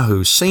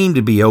Netanyahu seem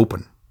to be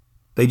open.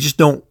 They just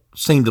don't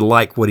seem to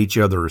like what each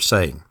other are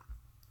saying.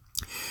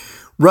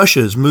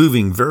 Russia is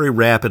moving very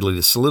rapidly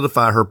to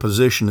solidify her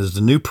position as the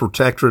new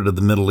protectorate of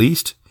the Middle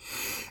East,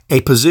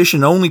 a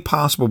position only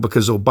possible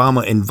because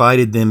Obama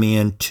invited them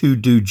in to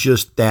do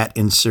just that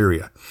in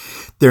Syria.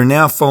 They're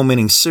now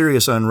fomenting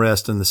serious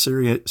unrest in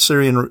the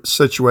Syrian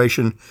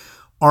situation,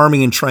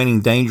 arming and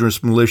training dangerous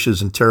militias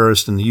and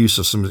terrorists in the use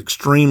of some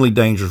extremely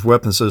dangerous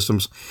weapon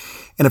systems,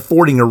 and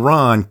affording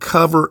Iran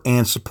cover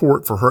and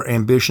support for her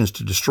ambitions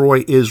to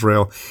destroy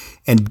Israel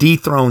and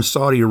dethrone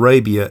Saudi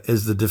Arabia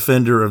as the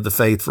defender of the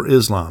faith for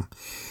Islam.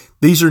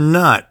 These are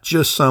not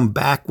just some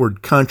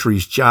backward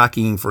countries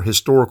jockeying for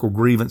historical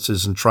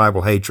grievances and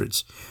tribal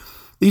hatreds.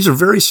 These are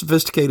very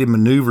sophisticated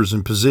maneuvers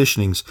and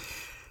positionings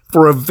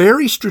for a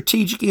very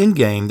strategic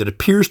endgame that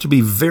appears to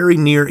be very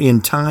near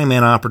in time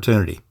and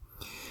opportunity.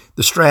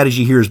 The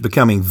strategy here is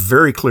becoming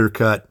very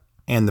clear-cut,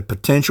 and the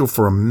potential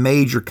for a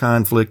major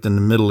conflict in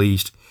the Middle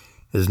East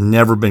has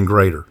never been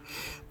greater.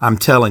 I'm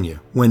telling you,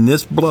 when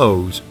this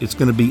blows, it's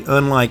going to be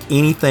unlike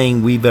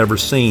anything we've ever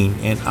seen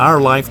in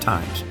our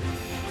lifetimes.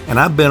 And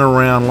I've been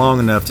around long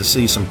enough to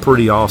see some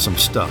pretty awesome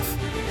stuff.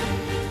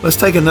 Let's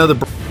take another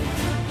break.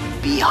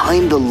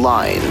 Behind the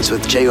Lines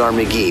with J.R.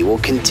 McGee will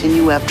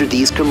continue after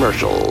these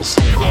commercials.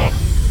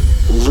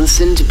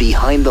 Listen to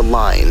Behind the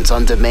Lines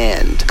on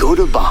demand. Go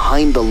to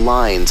Behind the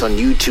Lines on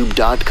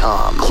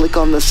YouTube.com. Click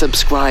on the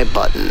subscribe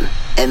button,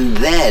 and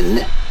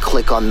then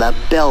click on that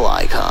bell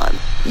icon.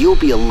 You'll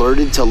be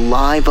alerted to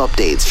live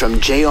updates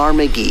from J.R.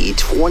 McGee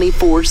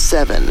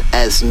 24/7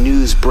 as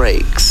news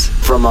breaks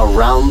from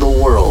around the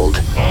world.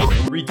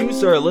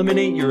 Reduce or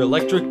eliminate your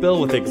electric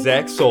bill with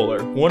Exact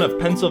Solar, one of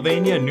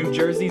Pennsylvania and New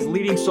Jersey's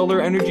leading solar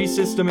energy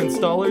system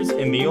installers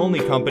and the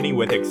only company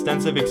with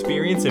extensive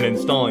experience in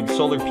installing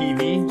solar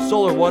PV,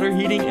 solar water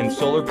heating, and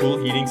solar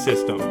pool heating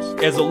systems.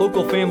 As a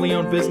local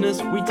family-owned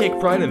business, we take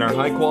pride in our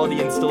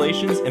high-quality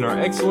installations and our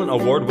excellent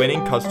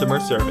award-winning customer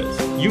service.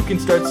 You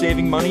can start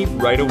saving money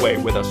right away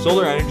with a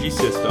solar energy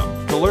system.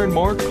 To learn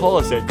more, call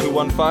us at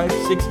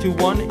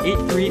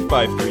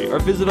 215-621-8353 or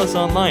visit us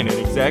online at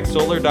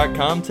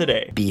exactsolar.com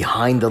today.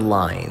 Behind the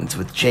Lines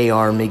with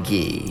J.R.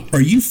 McGee.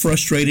 Are you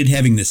frustrated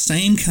having the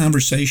same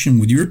conversation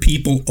with your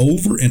people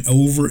over and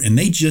over and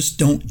they just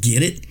don't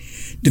get it?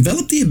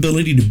 Develop the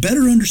ability to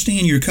better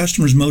understand your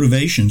customers'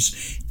 motivations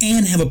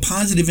and have a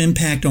positive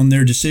impact on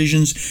their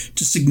decisions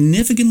to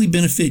significantly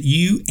benefit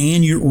you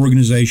and your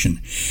organization.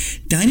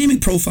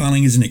 Dynamic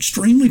profiling is an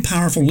extremely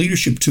powerful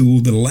leadership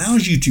tool that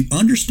allows you to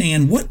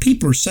understand what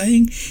people are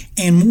saying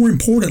and, more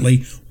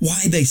importantly,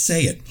 why they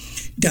say it.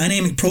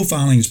 Dynamic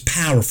profiling is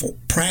powerful,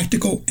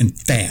 practical, and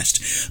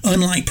fast.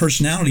 Unlike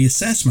personality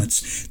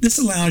assessments, this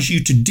allows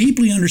you to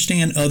deeply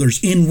understand others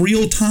in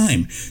real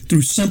time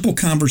through simple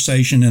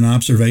conversation and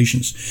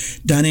observations.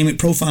 decisions. Dynamic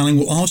profiling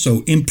will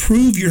also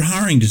improve your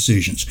hiring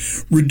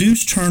decisions,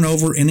 reduce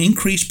turnover and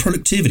increase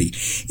productivity,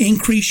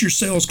 increase your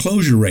sales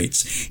closure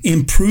rates,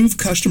 improve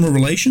customer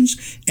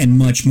relations, and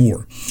much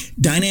more.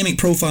 Dynamic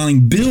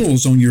profiling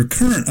builds on your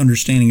current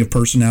understanding of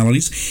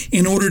personalities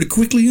in order to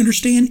quickly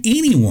understand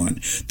anyone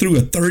through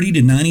a 30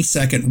 to 90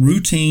 second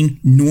routine,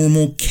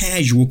 normal,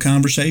 casual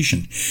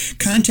conversation.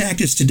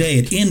 Contact us today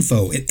at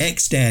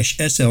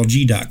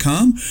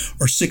info@x-slg.com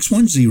or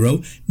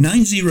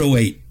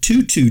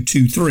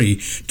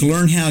 610-908-2223 to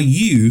learn how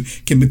you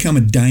can become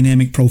a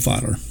dynamic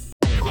profiler.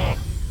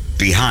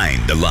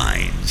 Behind the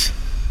Lines.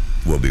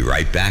 We'll be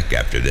right back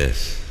after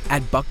this.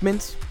 At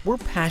Buckman's, we're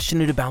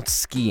passionate about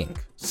skiing,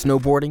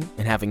 snowboarding,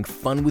 and having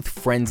fun with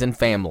friends and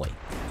family.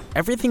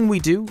 Everything we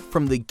do,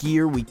 from the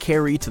gear we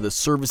carry to the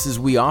services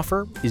we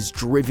offer, is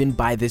driven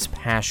by this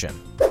passion.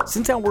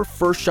 Since our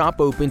first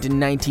shop opened in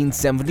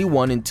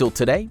 1971 until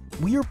today,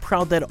 we are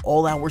proud that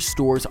all our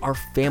stores are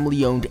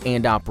family-owned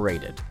and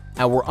operated.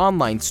 Our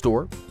online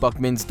store,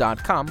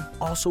 buckmans.com,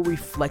 also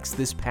reflects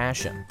this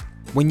passion.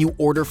 When you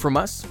order from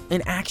us,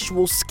 an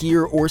actual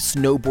skier or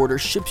snowboarder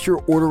ships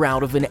your order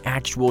out of an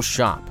actual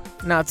shop,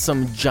 not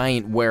some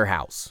giant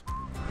warehouse.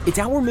 It's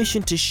our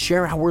mission to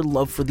share our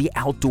love for the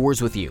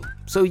outdoors with you,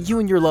 so you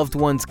and your loved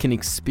ones can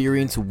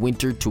experience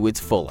winter to its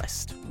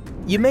fullest.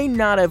 You may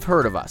not have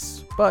heard of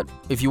us, but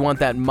if you want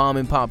that mom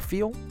and pop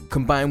feel,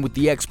 combined with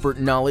the expert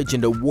knowledge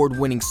and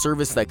award-winning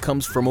service that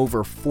comes from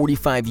over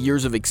 45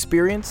 years of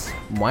experience,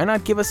 why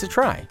not give us a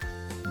try?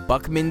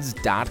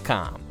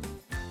 Buckmans.com.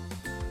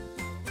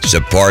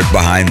 Support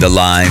Behind the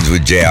Lines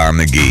with J.R.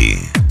 McGee.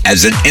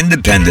 As an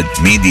independent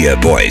media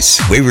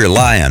voice, we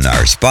rely on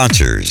our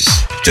sponsors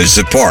to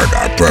support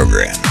our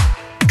program.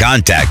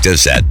 Contact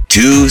us at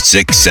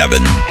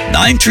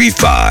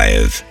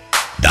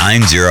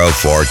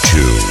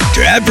 267-935-9042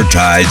 to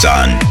advertise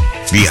on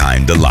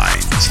Behind the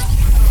Lines.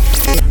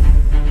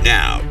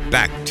 Now,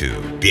 back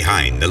to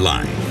Behind the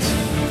Lines.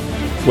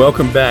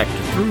 Welcome back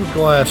to Through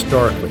Glass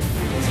Darkly.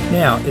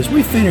 Now, as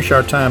we finish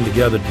our time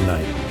together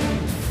tonight,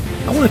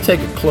 I want to take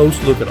a close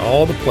look at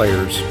all the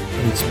players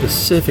and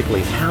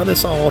specifically how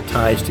this all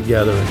ties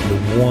together into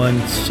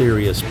one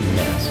serious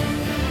mess.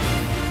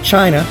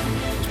 China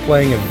is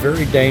playing a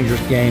very dangerous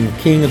game of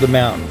King of the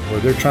Mountain, where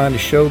they're trying to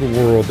show the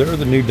world they're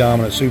the new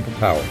dominant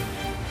superpower.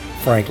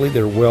 Frankly,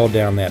 they're well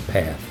down that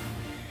path.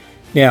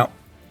 Now,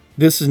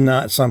 this is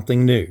not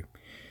something new.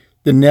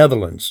 The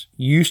Netherlands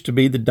used to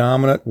be the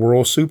dominant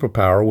world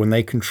superpower when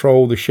they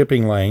controlled the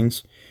shipping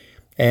lanes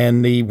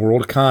and the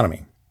world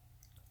economy.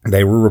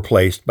 They were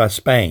replaced by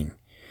Spain,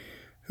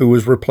 who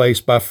was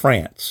replaced by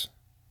France,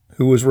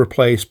 who was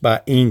replaced by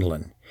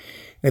England.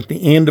 At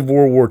the end of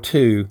World War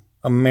II,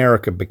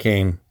 America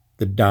became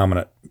the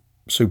dominant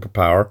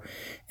superpower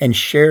and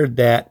shared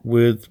that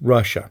with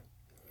Russia.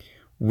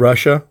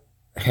 Russia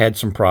had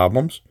some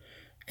problems,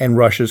 and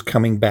Russia's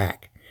coming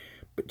back.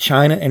 But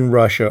China and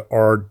Russia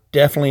are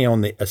definitely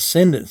on the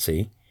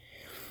ascendancy,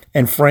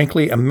 and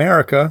frankly,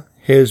 America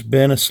has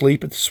been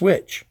asleep at the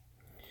switch.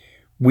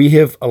 We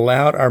have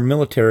allowed our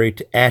military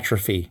to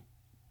atrophy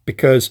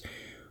because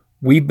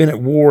we've been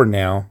at war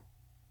now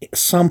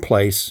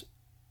someplace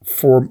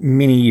for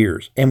many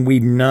years, and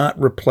we've not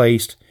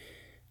replaced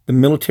the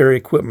military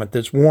equipment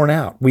that's worn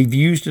out. We've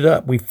used it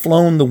up. We've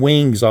flown the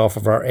wings off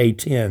of our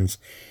A-10s,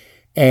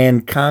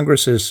 and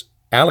Congress has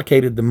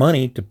allocated the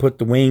money to put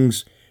the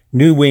wings,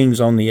 new wings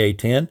on the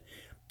A-10.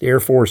 The Air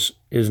Force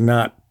is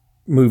not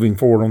moving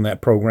forward on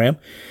that program.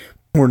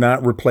 We're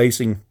not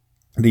replacing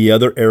the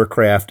other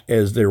aircraft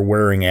as they're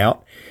wearing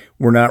out.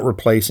 We're not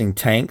replacing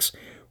tanks.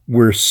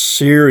 We're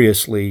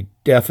seriously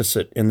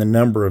deficit in the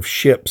number of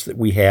ships that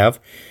we have.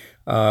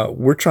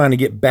 We're trying to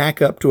get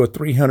back up to a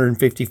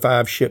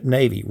 355 ship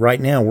Navy. Right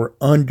now, we're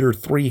under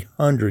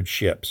 300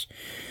 ships.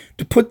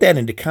 To put that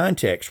into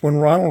context, when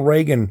Ronald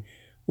Reagan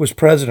was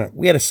president,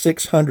 we had a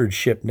 600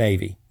 ship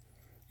Navy,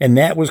 and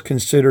that was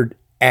considered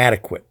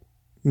adequate,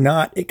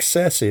 not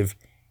excessive,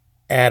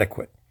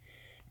 adequate.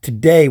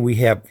 Today, we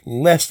have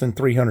less than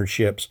 300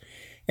 ships,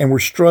 and we're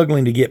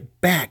struggling to get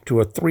back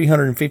to a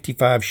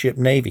 355 ship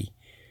Navy.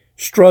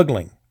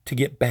 Struggling to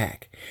get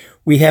back.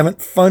 We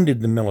haven't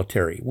funded the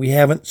military. We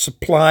haven't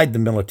supplied the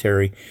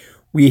military.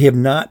 We have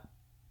not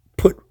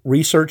put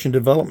research and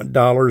development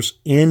dollars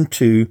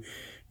into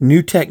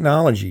new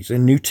technologies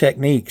and new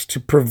techniques to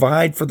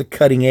provide for the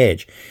cutting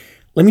edge.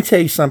 Let me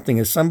tell you something,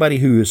 as somebody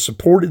who has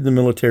supported the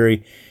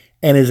military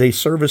and is a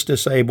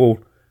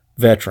service-disabled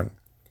veteran,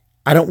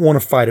 I don't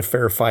want to fight a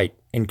fair fight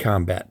in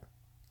combat.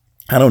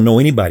 I don't know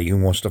anybody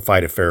who wants to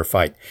fight a fair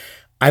fight.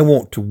 I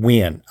want to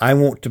win. I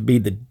want to be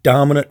the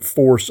dominant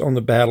force on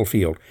the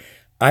battlefield.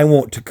 I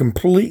want to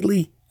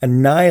completely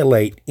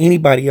annihilate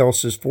anybody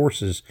else's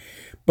forces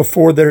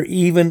before they're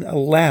even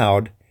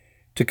allowed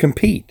to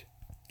compete.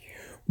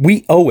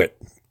 We owe it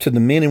to the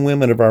men and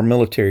women of our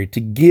military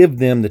to give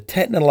them the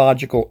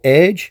technological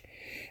edge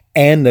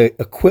and the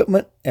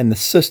equipment and the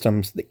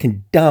systems that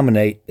can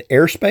dominate the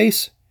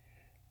airspace,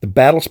 the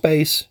battle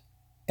space,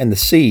 and the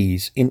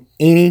seas in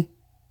any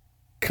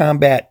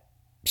combat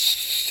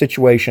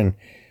situation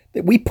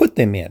that we put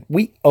them in.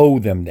 We owe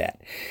them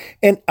that.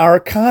 And our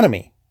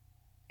economy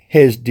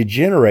has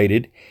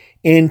degenerated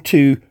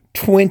into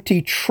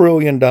 $20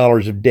 trillion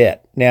of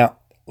debt. Now,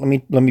 let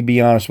me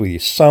be honest with you.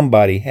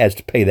 Somebody has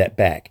to pay that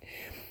back.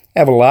 I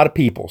have a lot of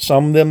people,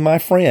 some of them my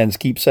friends,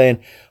 keep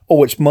saying,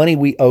 oh, it's money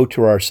we owe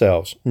to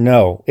ourselves.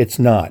 No, it's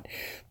not.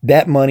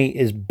 That money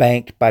is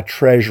banked by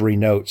treasury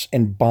notes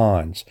and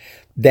bonds.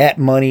 That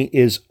money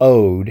is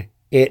owed.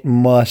 It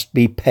must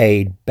be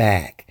paid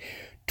back.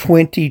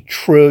 $20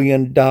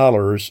 trillion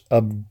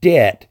of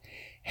debt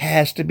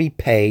has to be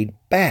paid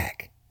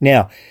back.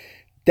 Now,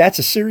 that's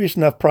a serious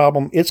enough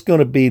problem. It's going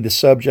to be the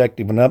subject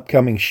of an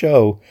upcoming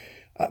show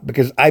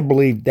because I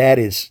believe that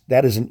is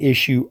an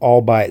issue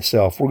all by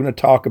itself. We're going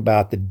to talk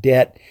about the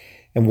debt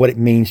and what it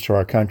means to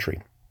our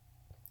country.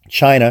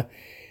 China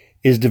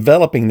is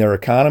developing their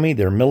economy,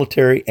 their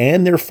military,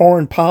 and their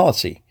foreign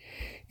policy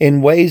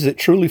in ways that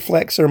truly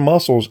flex their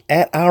muscles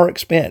at our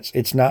expense.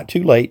 It's not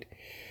too late,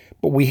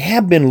 but we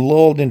have been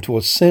lulled into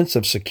a sense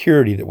of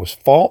security that was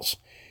false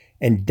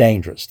and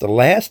dangerous. The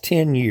last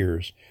 10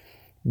 years,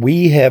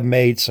 we have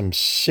made some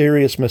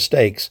serious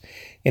mistakes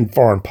in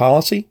foreign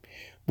policy.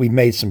 We've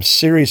made some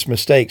serious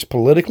mistakes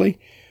politically.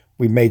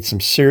 We've made some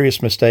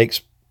serious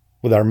mistakes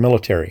with our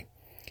military.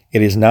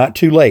 It is not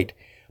too late,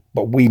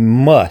 but we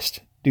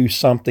must do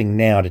something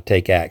now to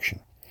take action.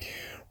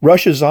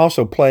 Russia is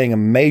also playing a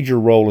major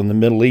role in the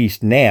Middle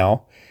East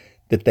now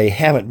that they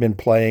haven't been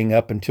playing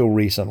up until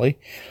recently,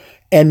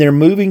 and they're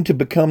moving to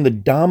become the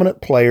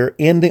dominant player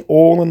in the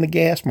oil and the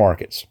gas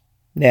markets.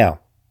 Now,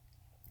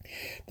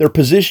 they're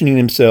positioning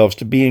themselves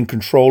to be in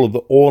control of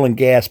the oil and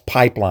gas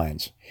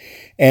pipelines,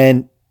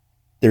 and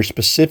they're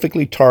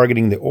specifically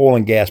targeting the oil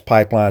and gas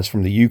pipelines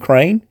from the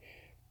Ukraine.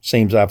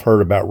 Seems I've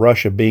heard about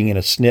Russia being in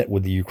a snit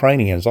with the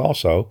Ukrainians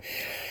also,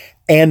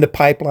 and the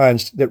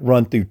pipelines that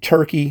run through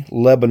Turkey,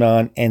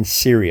 Lebanon, and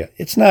Syria.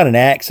 It's not an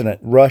accident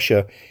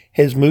Russia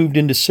has moved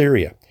into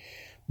Syria.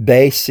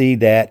 They see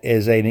that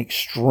as an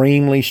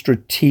extremely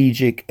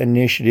strategic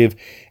initiative,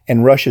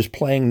 and Russia's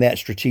playing that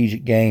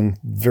strategic game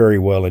very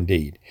well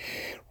indeed.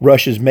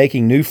 Russia's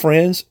making new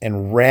friends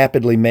and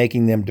rapidly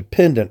making them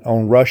dependent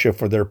on Russia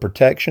for their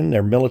protection,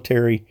 their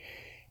military,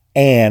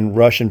 and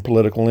Russian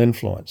political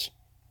influence.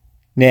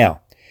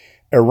 Now,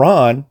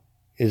 Iran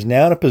is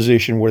now in a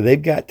position where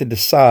they've got to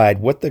decide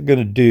what they're going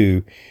to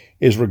do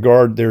is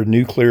regard their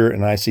nuclear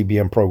and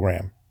ICBM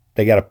program.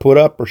 They got to put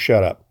up or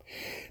shut up.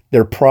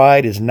 Their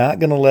pride is not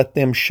going to let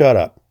them shut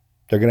up.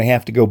 They're going to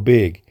have to go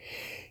big.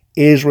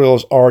 Israel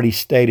has already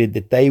stated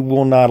that they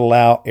will not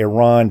allow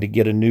Iran to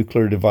get a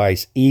nuclear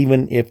device,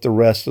 even if the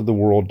rest of the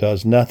world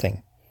does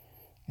nothing.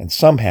 And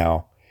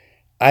somehow,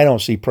 I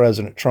don't see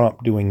President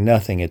Trump doing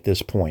nothing at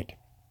this point.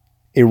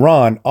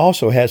 Iran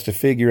also has to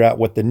figure out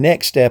what the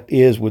next step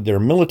is with their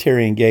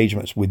military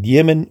engagements with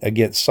Yemen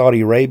against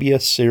Saudi Arabia,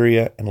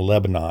 Syria, and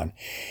Lebanon,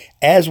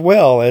 as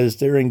well as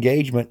their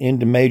engagement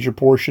into major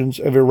portions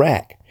of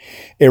Iraq.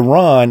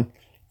 Iran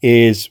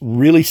is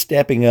really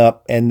stepping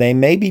up, and they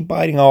may be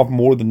biting off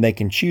more than they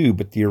can chew,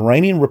 but the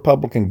Iranian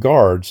Republican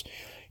Guards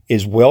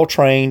is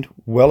well-trained,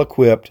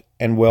 well-equipped,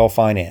 and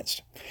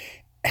well-financed.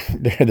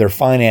 They're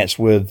financed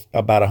with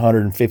about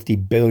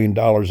 $150 billion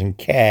in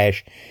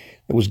cash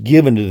that was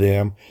given to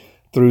them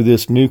through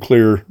this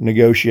nuclear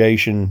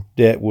negotiation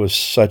that was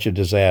such a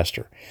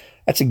disaster.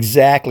 That's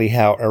exactly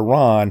how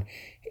Iran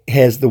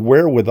has the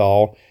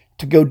wherewithal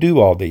to go do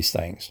all these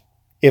things.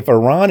 If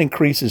Iran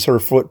increases her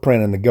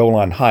footprint in the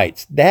Golan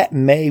Heights, that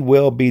may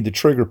well be the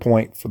trigger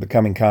point for the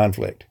coming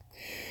conflict.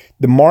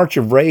 The March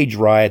of Rage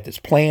riot that's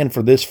planned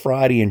for this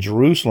Friday in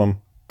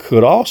Jerusalem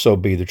could also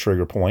be the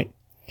trigger point,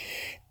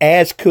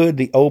 as could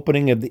the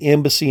opening of the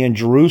embassy in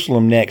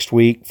Jerusalem next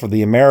week for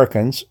the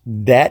Americans.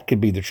 That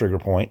could be the trigger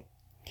point.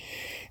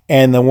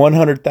 And the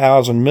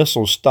 100,000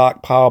 missiles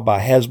stockpiled by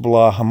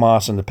Hezbollah,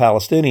 Hamas, and the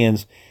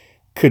Palestinians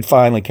could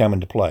finally come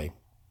into play.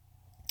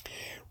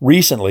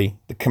 Recently,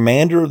 the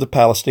commander of the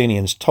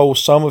Palestinians told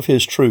some of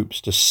his troops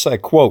to say,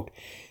 quote,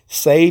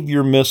 "Save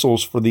your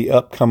missiles for the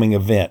upcoming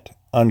event,"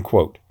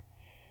 unquote.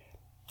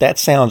 That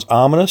sounds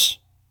ominous,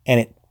 and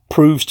it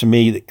proves to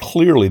me that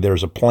clearly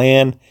there's a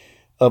plan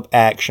of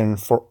action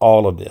for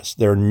all of this.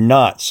 They're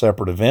not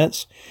separate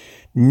events.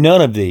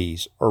 None of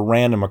these are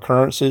random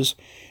occurrences,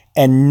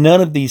 and none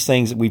of these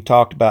things that we've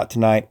talked about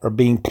tonight are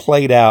being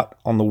played out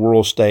on the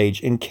world stage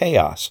in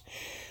chaos.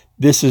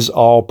 This is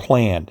all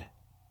planned.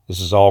 This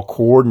is all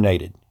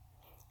coordinated,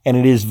 and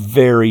it is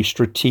very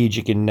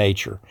strategic in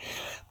nature.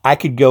 I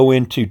could go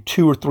into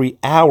 2 or 3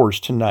 hours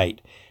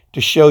tonight to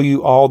show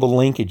you all the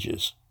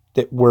linkages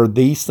that where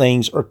these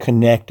things are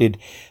connected.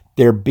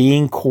 They're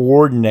being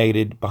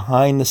coordinated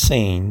behind the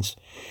scenes,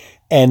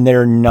 and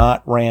they're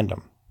not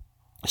random.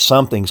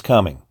 Something's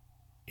coming.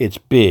 It's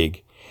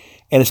big,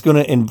 and it's going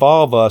to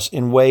involve us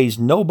in ways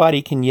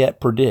nobody can yet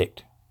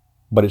predict,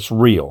 but it's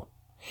real,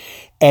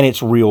 and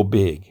it's real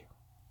big.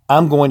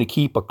 I'm going to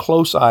keep a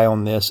close eye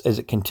on this as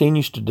it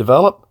continues to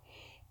develop,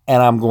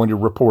 and I'm going to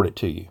report it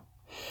to you.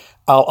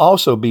 I'll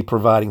also be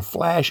providing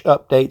flash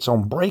updates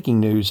on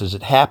breaking news as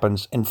it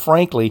happens, and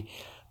frankly,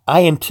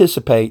 I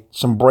anticipate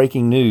some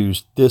breaking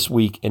news this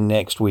week and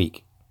next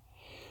week.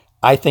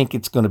 I think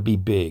it's going to be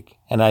big,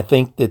 and I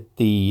think that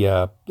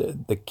the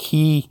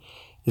key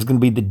is going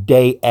to be the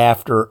day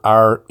after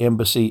our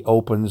embassy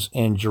opens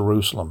in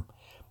Jerusalem.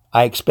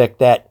 I expect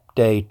that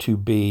day to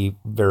be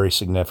very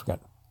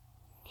significant.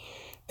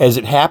 As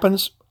it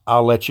happens,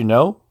 I'll let you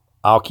know.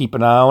 I'll keep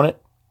an eye on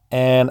it.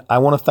 And I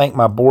want to thank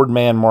my board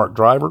man, Mark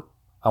Driver.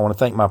 I want to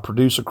thank my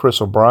producer,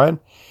 Chris O'Brien.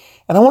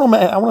 And I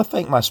want to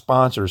thank my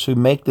sponsors who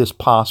make this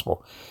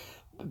possible.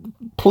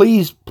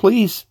 Please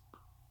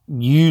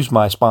use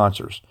my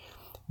sponsors.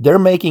 They're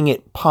making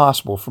it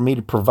possible for me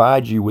to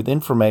provide you with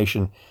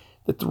information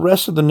that the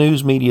rest of the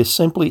news media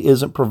simply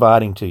isn't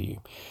providing to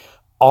you.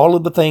 All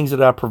of the things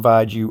that I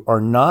provide you are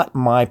not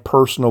my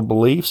personal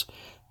beliefs.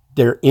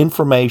 They're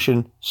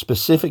information,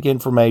 specific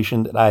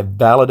information that I've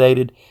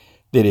validated,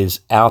 that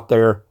is out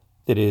there,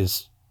 that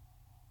is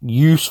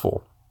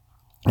useful.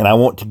 And I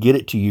want to get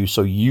it to you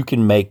so you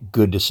can make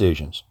good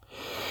decisions.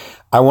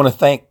 I want to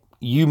thank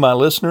you, my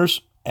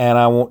listeners, and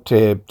I want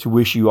to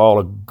wish you all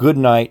a good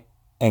night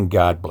and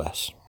God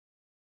bless.